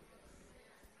you?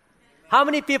 How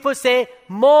many people say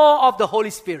more of the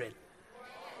Holy Spirit?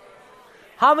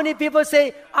 How many people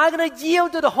say, I'm going to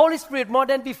yield to the Holy Spirit more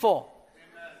than before?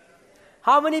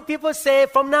 How many people say,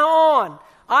 from now on,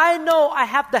 I know I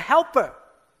have the helper.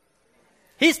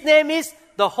 His name is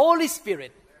the Holy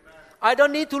Spirit. I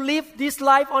don't need to live this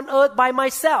life on earth by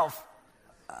myself.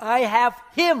 I have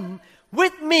Him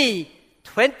with me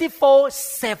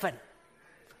 24/7.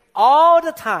 All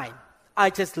the time. I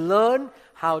just learn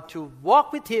how to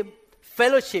walk with Him,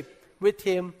 fellowship with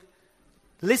Him,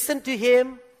 listen to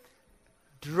Him,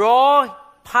 draw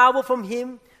power from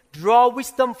Him, draw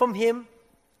wisdom from Him.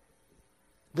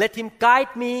 Let Him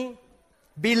guide me.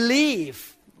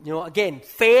 Believe. Again,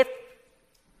 faith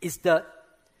is the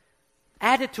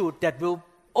attitude that will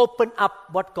open up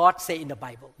what God says in the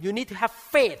Bible. You need to have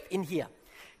faith in here.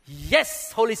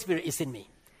 Yes, Holy Spirit is in me.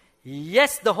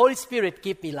 Yes, the Holy Spirit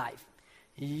give me life.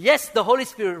 Yes, the Holy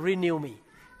Spirit renew me.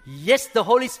 Yes, the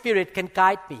Holy Spirit can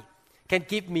guide me, can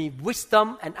give me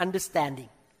wisdom and understanding.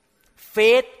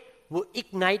 Faith will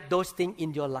ignite those things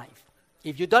in your life.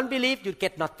 If you don't believe, you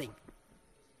get nothing.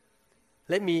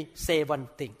 Let me say one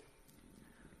thing.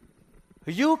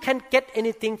 You can get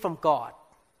anything from God,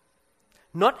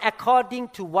 not according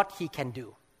to what He can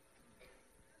do.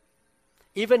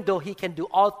 Even though He can do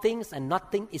all things and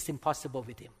nothing is impossible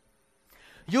with Him.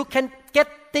 You can get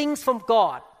things from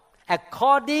God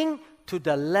according to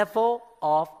the level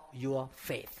of your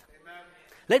faith. Amen.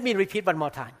 Let me repeat one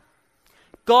more time.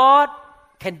 God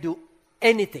can do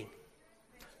anything.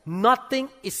 Nothing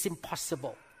is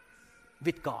impossible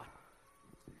with God.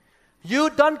 You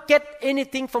don't get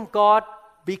anything from God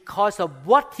because of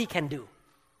what He can do.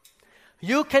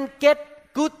 You can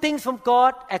get good things from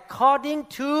God according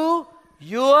to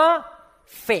your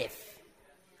faith.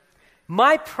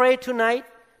 My prayer tonight,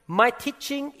 my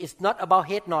teaching is not about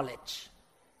head knowledge.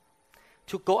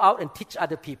 To go out and teach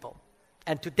other people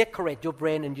and to decorate your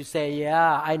brain and you say,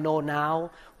 yeah, I know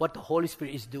now what the Holy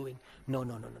Spirit is doing. No.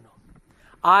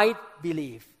 I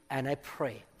believe and I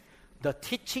pray the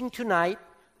teaching tonight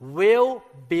will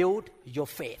build your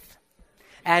faith.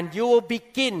 And you will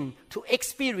begin to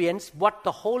experience what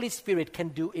the Holy Spirit can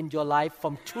do in your life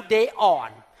from today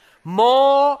on.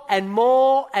 More and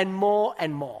more and more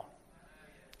and more.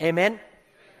 Amen?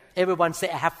 Everyone say,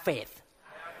 I have faith.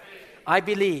 I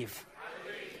believe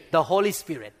the Holy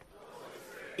Spirit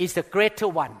is the greater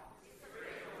one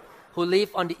who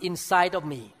lives on the inside of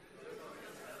me.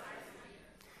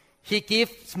 He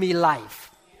gives me life.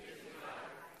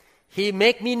 He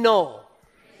makes me know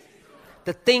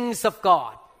the things of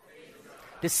God,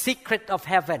 the secret of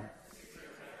heaven.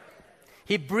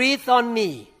 He breathes on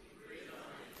me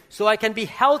so I can be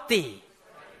healthy.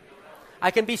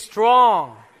 I can be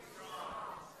strong.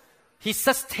 He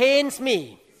sustains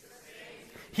me.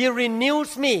 He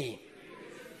renews me.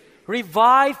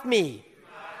 Revives me.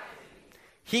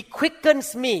 He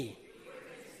quickens me.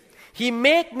 He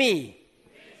makes me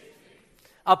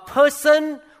a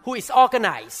person who is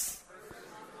organized,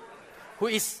 who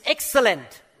is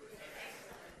excellent,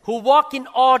 who walk in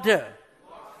order.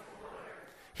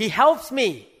 He helps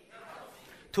me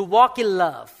to walk in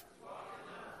love.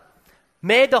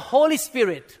 May the Holy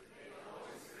Spirit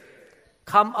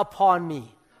come upon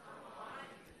me.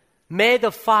 May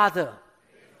the Father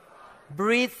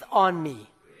breathe on me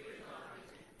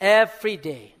every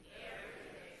day.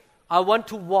 I want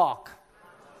to walk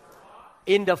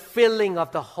in the filling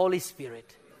of the Holy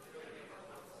Spirit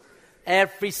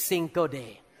every single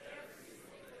day.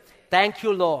 Thank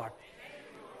you, Lord.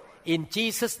 In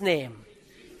Jesus' name,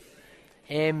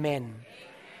 amen.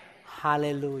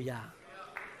 Hallelujah.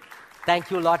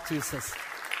 Thank you, Lord Jesus.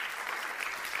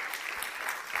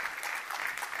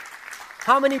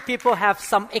 How many people have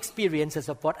some experiences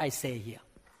of what I say here?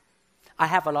 I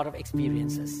have a lot of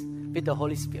experiences with the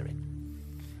Holy Spirit.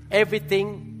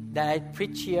 Everything that I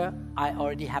preach here, I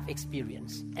already have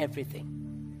experienced. Everything.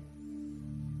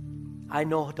 I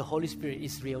know the Holy Spirit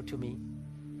is real to me.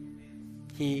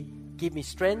 He gives me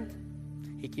strength.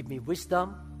 He gives me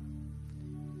wisdom.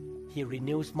 He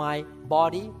renews my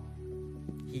body.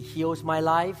 He heals my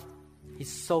life.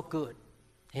 He's so good.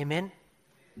 Amen.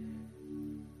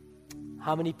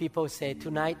 How many people say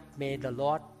tonight, may the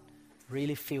Lord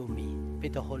really fill me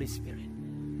with the Holy Spirit?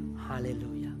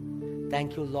 Hallelujah.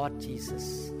 Thank you, Lord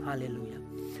Jesus. Hallelujah.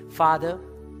 Father,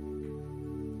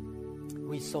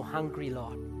 We're so hungry,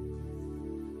 Lord.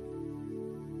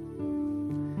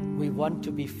 We want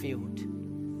to be filled.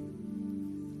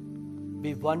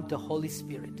 We want the Holy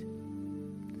Spirit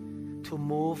to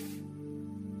move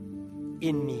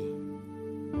in me.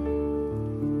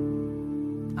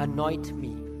 Anoint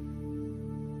me.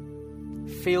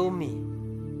 Fill me.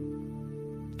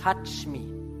 Touch me.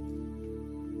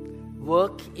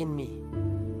 Work in me.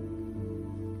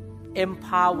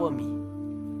 Empower me.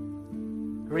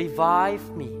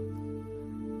 Revive me.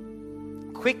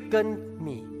 Quicken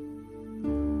me.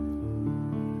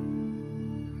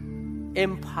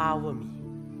 Empower me.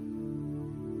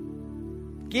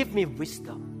 Give me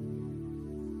wisdom.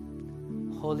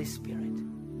 Holy Spirit,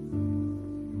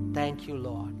 thank you,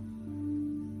 Lord.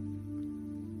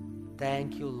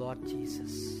 Thank you, Lord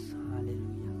Jesus.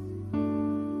 Hallelujah.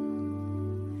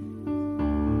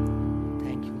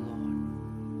 Thank you, Lord.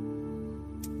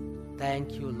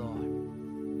 Thank you, Lord.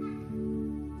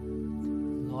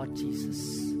 Lord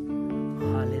Jesus.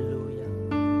 Hallelujah.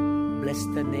 Bless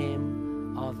the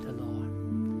name of the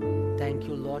Lord. Thank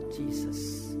you, Lord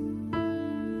Jesus.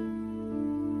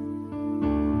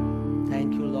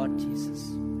 Thank you, Lord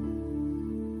Jesus.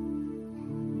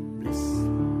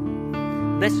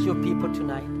 Bless your people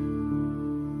tonight,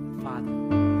 Father.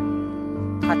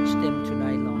 Touch them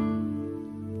tonight, Lord.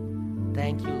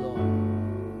 Thank you, Lord.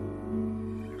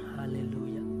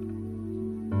 Hallelujah.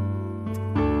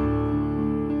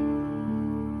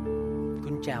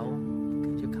 Kun Chao,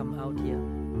 could you come out here?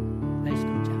 Nice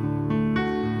Kun Chao.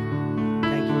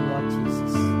 Thank you, Lord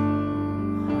Jesus.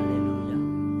 Hallelujah.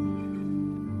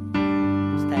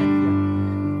 Stand here.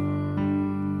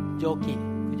 Joki,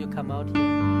 could you come out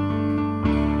here?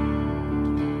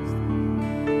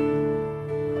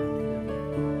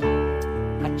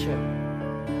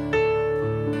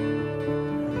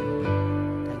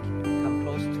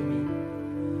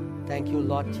 Thank you,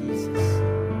 Lord Jesus.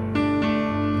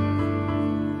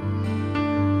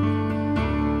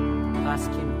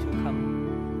 Ask Him to come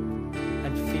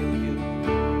and fill you.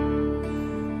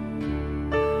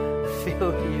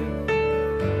 Fill you.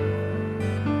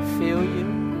 Fill you.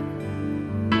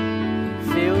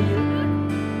 Fill you.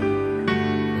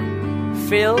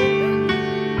 Fill.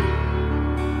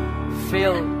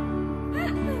 Fill.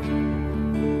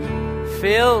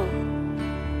 Fill.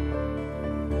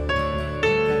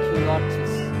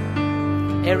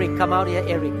 Eric, come out here,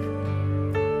 Eric.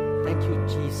 Thank you,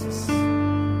 Jesus.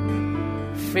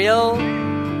 Fill,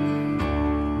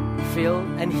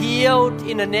 and healed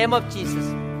in the name of Jesus.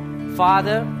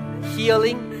 Father, healed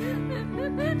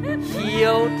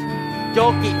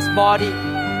Joki's body.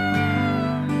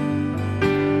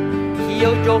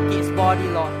 Heal Joki's body,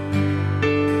 Lord.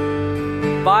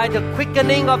 By the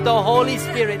quickening of the Holy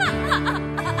Spirit.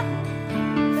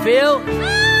 Fill.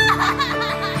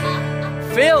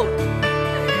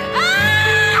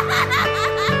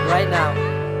 Right now.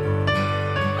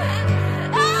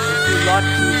 Thank you, Lord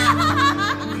Jesus.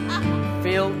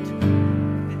 Filled.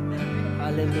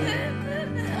 Hallelujah.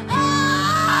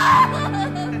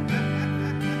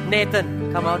 Nathan,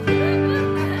 come out here.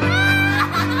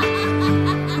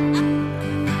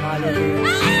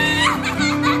 Hallelujah.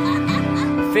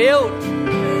 Filled.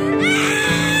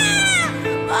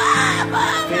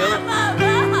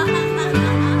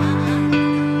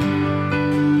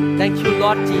 Thank you,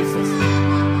 Lord Jesus.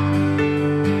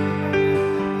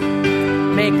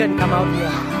 Megan, come out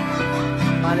here.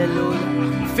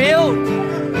 Hallelujah. Filled.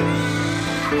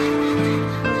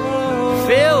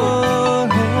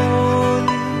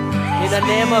 In the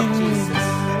name of Jesus.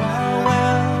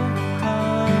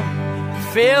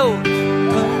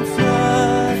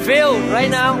 Filled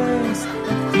right now.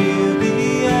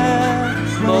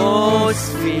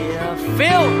 Atmosphere.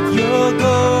 Filled.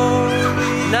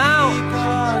 Now.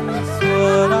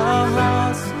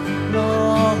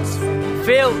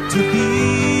 Filled to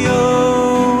be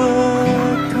overcome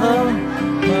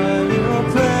by your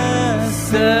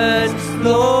presence,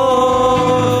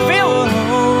 Lord. Filled.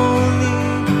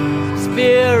 Holy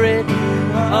Spirit,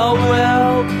 are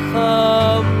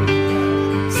welcome.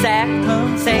 Sing.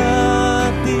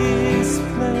 flood this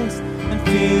place and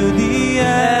fill the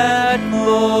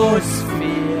atmosphere.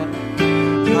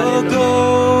 Your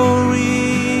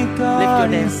glory,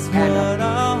 God, is what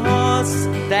our hearts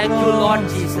Thank you, Lord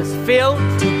Jesus. Filled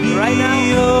right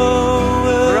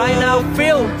now. Right now,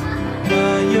 filled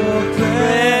by your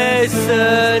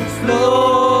presence,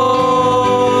 Lord.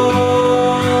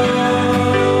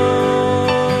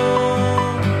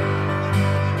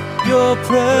 Your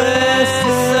presence,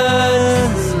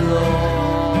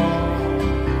 Lord.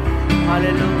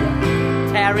 Hallelujah.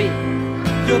 Terry.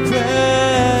 Your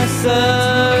presence,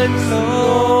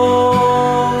 Lord.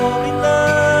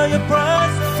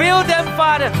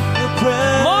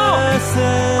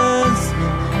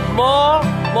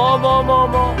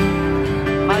 more.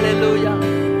 Hallelujah.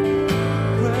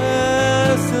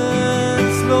 Presence,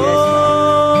 Yes, Lord.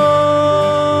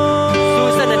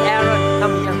 Susan and Aaron,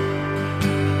 come here.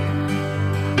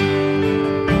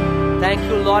 Thank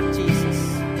you, Lord Jesus.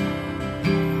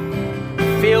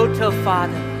 Filter,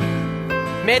 Father.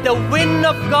 May the wind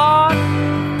of God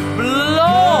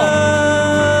blow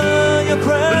Your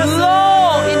presence.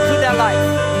 blow into their life.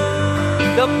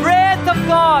 The breath of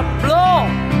God blow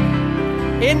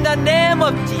in the name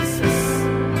of Jesus.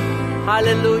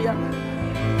 Hallelujah.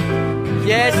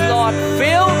 Yes, Lord.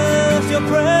 Fill Your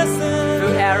presence.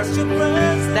 through Aaron. Your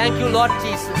presence. Thank you, Lord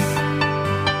Jesus.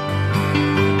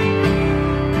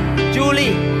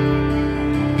 Julie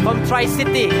from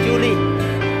Tri-City. Julie.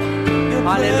 Your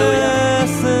Hallelujah.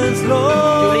 presence, Lord.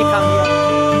 Julie, come here.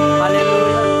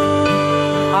 Hallelujah.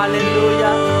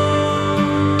 Hallelujah.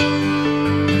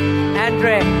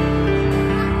 Andre.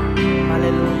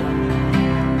 Hallelujah.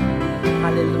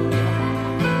 Hallelujah.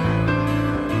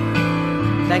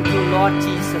 Thank you, Lord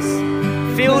Jesus.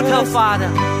 Filter,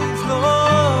 Father.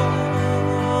 Lord.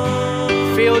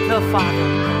 Filter, Father.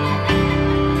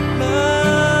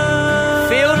 Love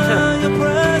Filter. Your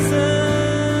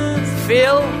presence.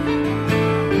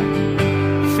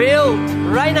 Filled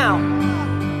right now.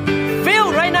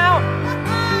 Filled right now.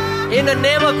 In the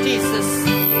name of Jesus.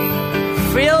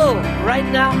 Filled right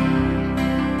now.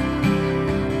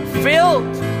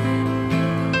 Filled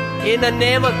in the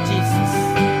name of Jesus.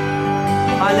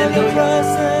 Your Hallelujah.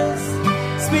 presence.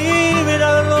 Spirit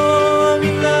of the Lord, we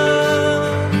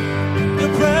love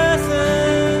Your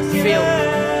presence. Fill.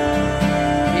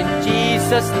 Yeah. In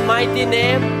Jesus' mighty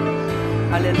name.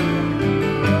 Hallelujah.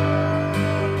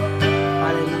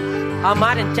 Hallelujah.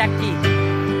 Ahmad and Jackie.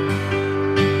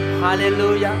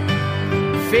 Hallelujah.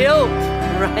 Filled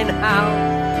right now.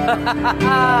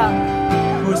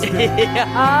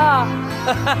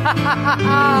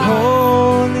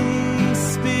 Holy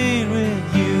Spirit,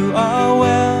 You are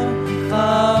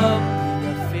welcome.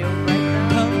 Filled right now.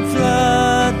 Come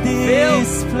flood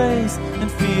this place and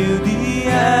fill the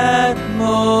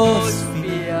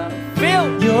atmosphere.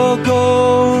 Filled. Your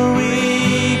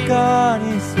glory, God,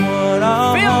 is what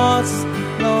our Fill. hearts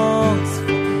longs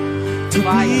for. To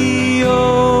Fire. be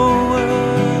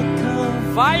overcome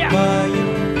Fire. by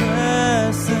Your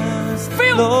presence,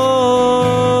 Fill.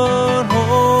 Lord.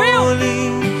 Holy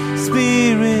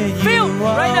Spirit, You Fill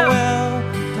are right now.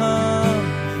 welcome.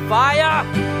 Fire.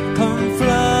 Come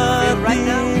flood Fill right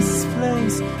now. this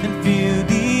place and fill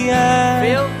the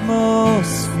Fill.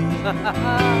 atmosphere.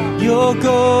 Your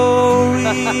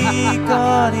glory,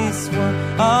 God, is what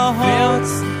our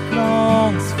hearts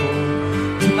longs for.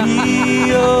 To be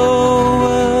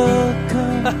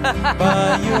overcome by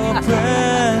Your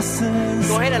presence,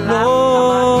 Go ahead and laugh,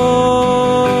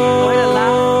 Lord. Go ahead and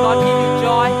laugh. God give you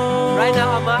joy. Right now,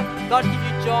 Ahmad. God give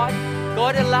you joy. Go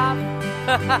ahead and laugh.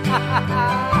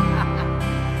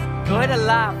 Go ahead and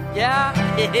laugh. Yeah.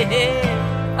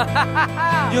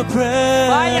 Your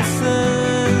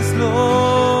presence,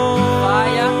 Lord.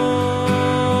 Fire.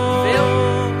 Fill.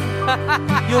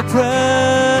 Your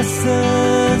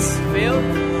presence. Filled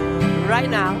right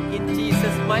now in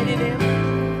Jesus' mighty name.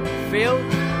 Filled.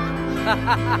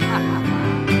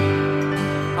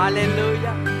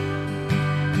 Hallelujah.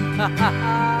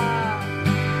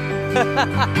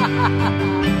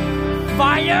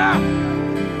 Fire.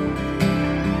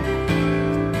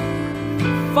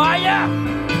 Fire.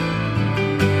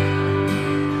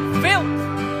 Filled.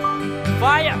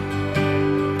 Fire.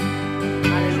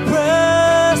 Hallelujah.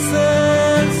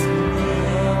 Presence,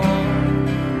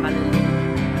 Hallelujah.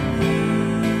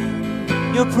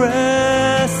 Your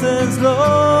presence,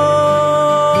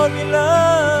 Lord. We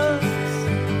love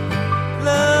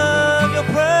Your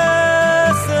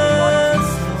presence.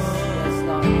 Yes,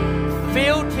 Lord.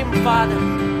 Filled him, Father.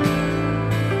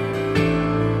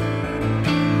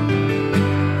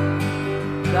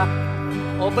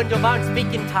 Open your mouth and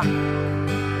speak in tongue.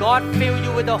 God fill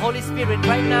you with the Holy Spirit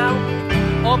right now.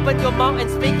 Open your mouth and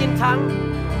speak in tongue.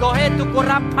 Go ahead to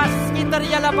kurapas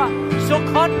kitariyalaba.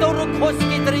 Sokotorukos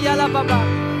kitariyalaba.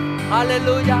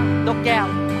 Hallelujah. No gal.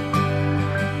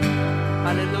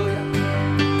 Hallelujah.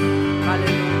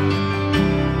 Hallelujah.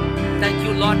 Thank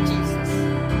you, Lord Jesus.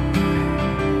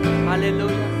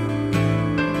 Hallelujah.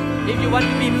 If you want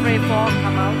to be prayed for,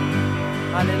 come out.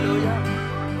 Hallelujah.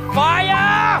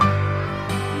 Fire!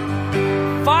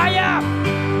 Fire!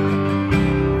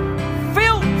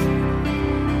 Filled!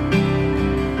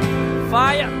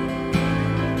 Fire!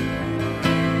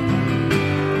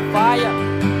 Fire!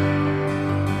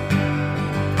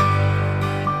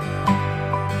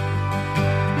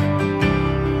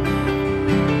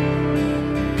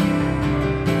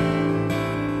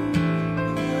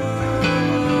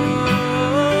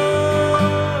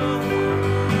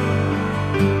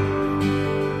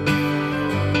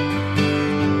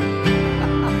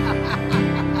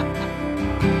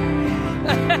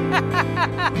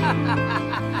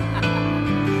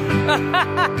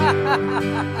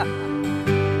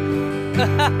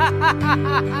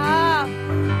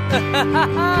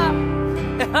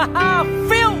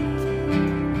 Filled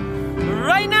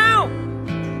right now.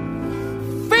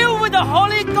 Filled with the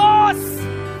Holy Ghost.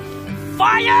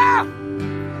 Fire.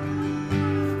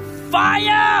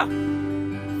 Fire.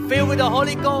 Filled with the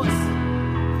Holy Ghost.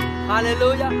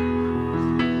 Hallelujah.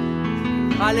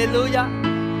 Hallelujah.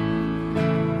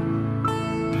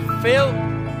 Filled.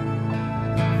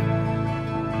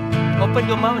 Open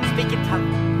your mouth and speak in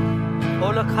tongues.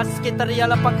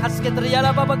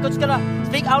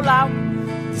 Speak out loud.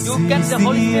 You get the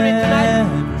Holy Spirit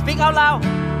tonight. Speak out loud.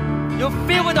 You're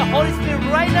filled with the Holy Spirit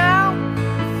right now.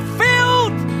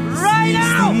 Filled right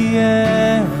now.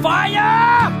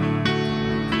 Fire.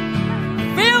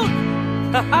 Filled.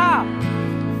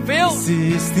 Filled. This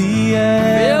is the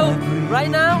air. Filled right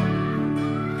now.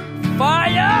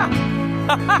 Fire.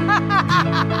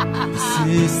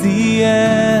 This is the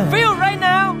air. Filled right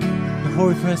now. Your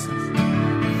holy presence.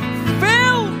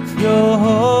 Filled. Your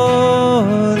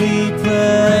holy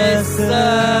presence.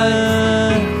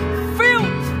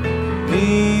 Filled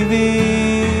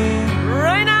Living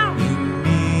right now. in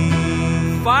me.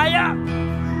 Fire.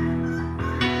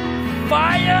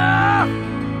 Fire.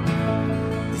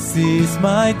 This is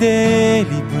my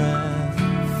daily bread.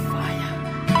 Fire.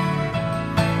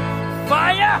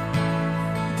 Fire.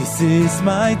 This is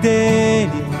my daily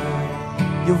bread.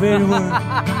 Your very word.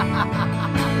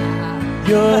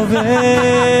 Your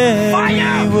very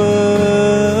Fire.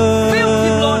 word. Fill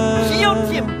him, Lord. Heal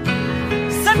him.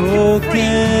 Set him free.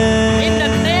 In the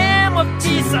name of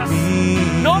Jesus.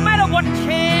 No matter what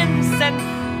chains and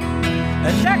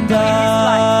shackles in his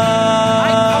life, I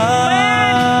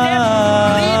command them to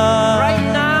leave right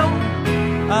now.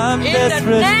 I'm In the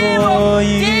desperate name for of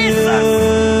you. Jesus.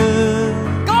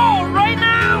 Go right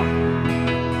now.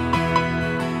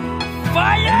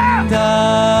 Fire.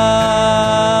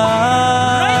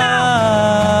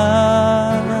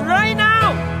 Right now.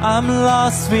 I'm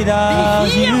lost without Be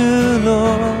healed. you,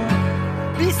 Lord.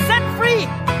 Be set free.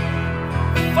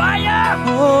 Fire.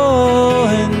 Oh,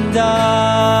 and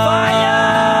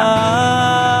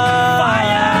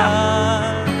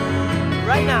Fire.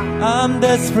 Right now. I'm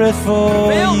desperate for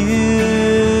Filled. you.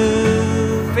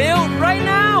 Filled right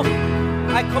now.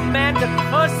 I command the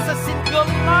curses in your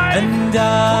life And to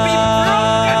be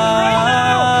broken right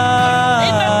now.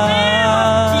 In the name of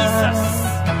Jesus.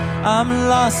 I'm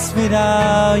lost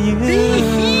without you. Be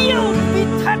healed. Be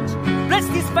touched. Bless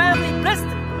this family. Bless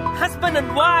the husband and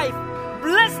wife.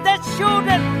 Bless their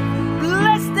children.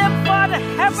 Bless them, Father.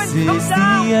 Heaven This come is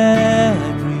down the air I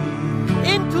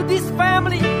breathe. into this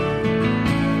family.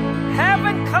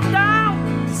 Heaven come down.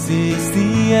 This is the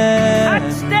air.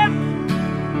 Touch them.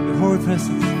 Your holy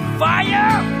presence.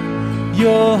 Fire.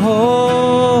 Your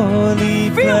holy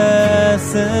Feel.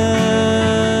 presence.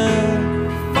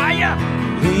 Fire.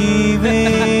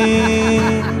 Living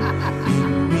in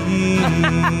me.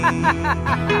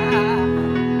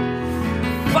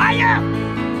 Fire.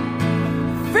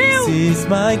 Feel. This is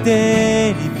my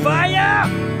daily bread. Fire.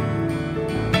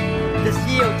 Just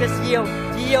yield. Just yield.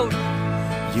 Yield.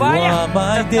 You Fire. are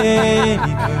my daily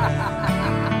bread.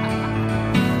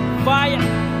 Fire.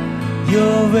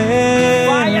 Your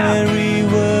Fire. very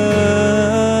word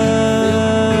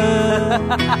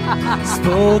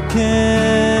spoken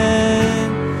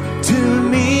to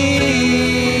me,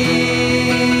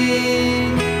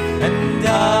 and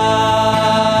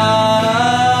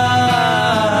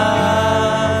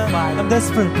I'm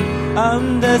desperate.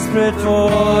 I'm desperate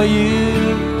for you.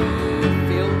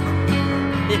 Feel.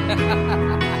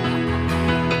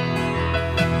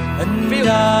 And Feel.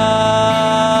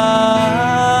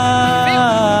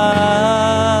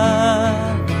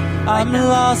 I'm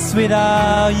lost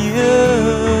without you.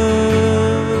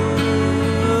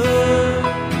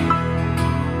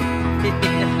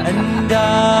 And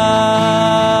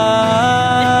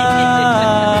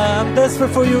I'm desperate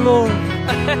for you, Lord.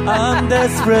 I'm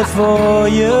desperate for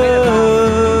you.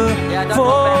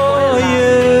 For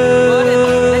you.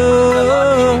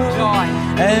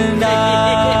 And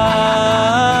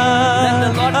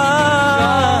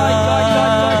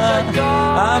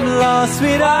I'm lost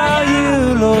without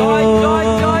you, Lord.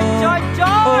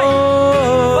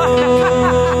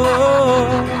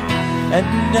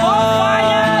 And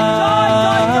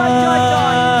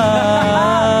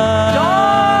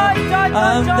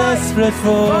I'm desperate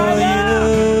for you.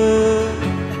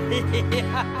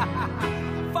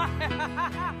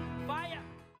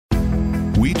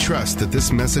 We trust that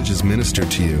this message is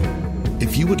ministered to you.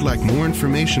 If you would like more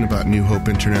information about New Hope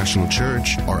International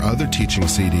Church or other teaching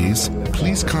CDs,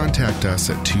 please contact us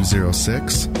at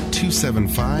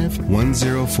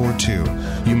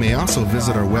 206-275-1042. You may also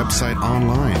visit our website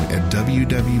online at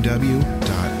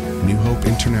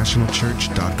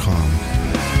www.newhopeinternationalchurch.com.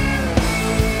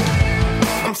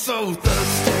 I'm so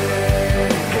thirsty.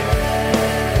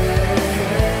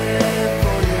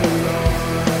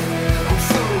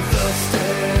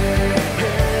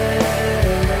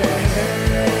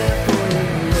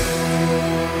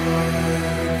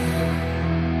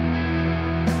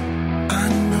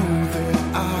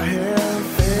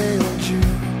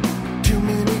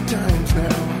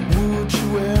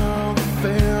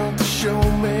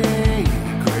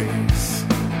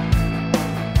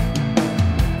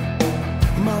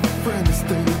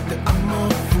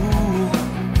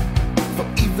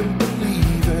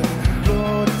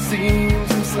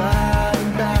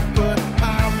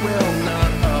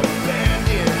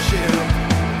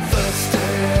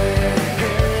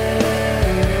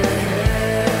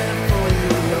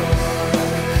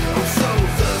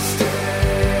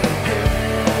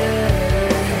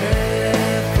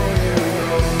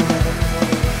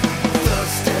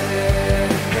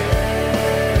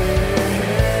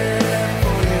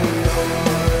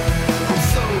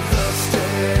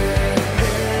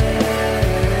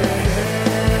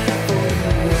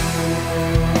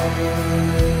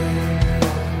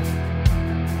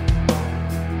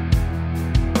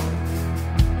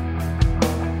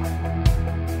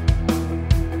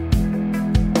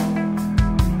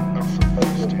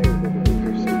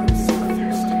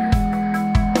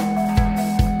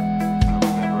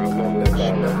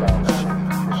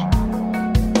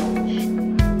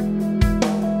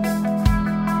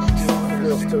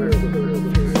 Still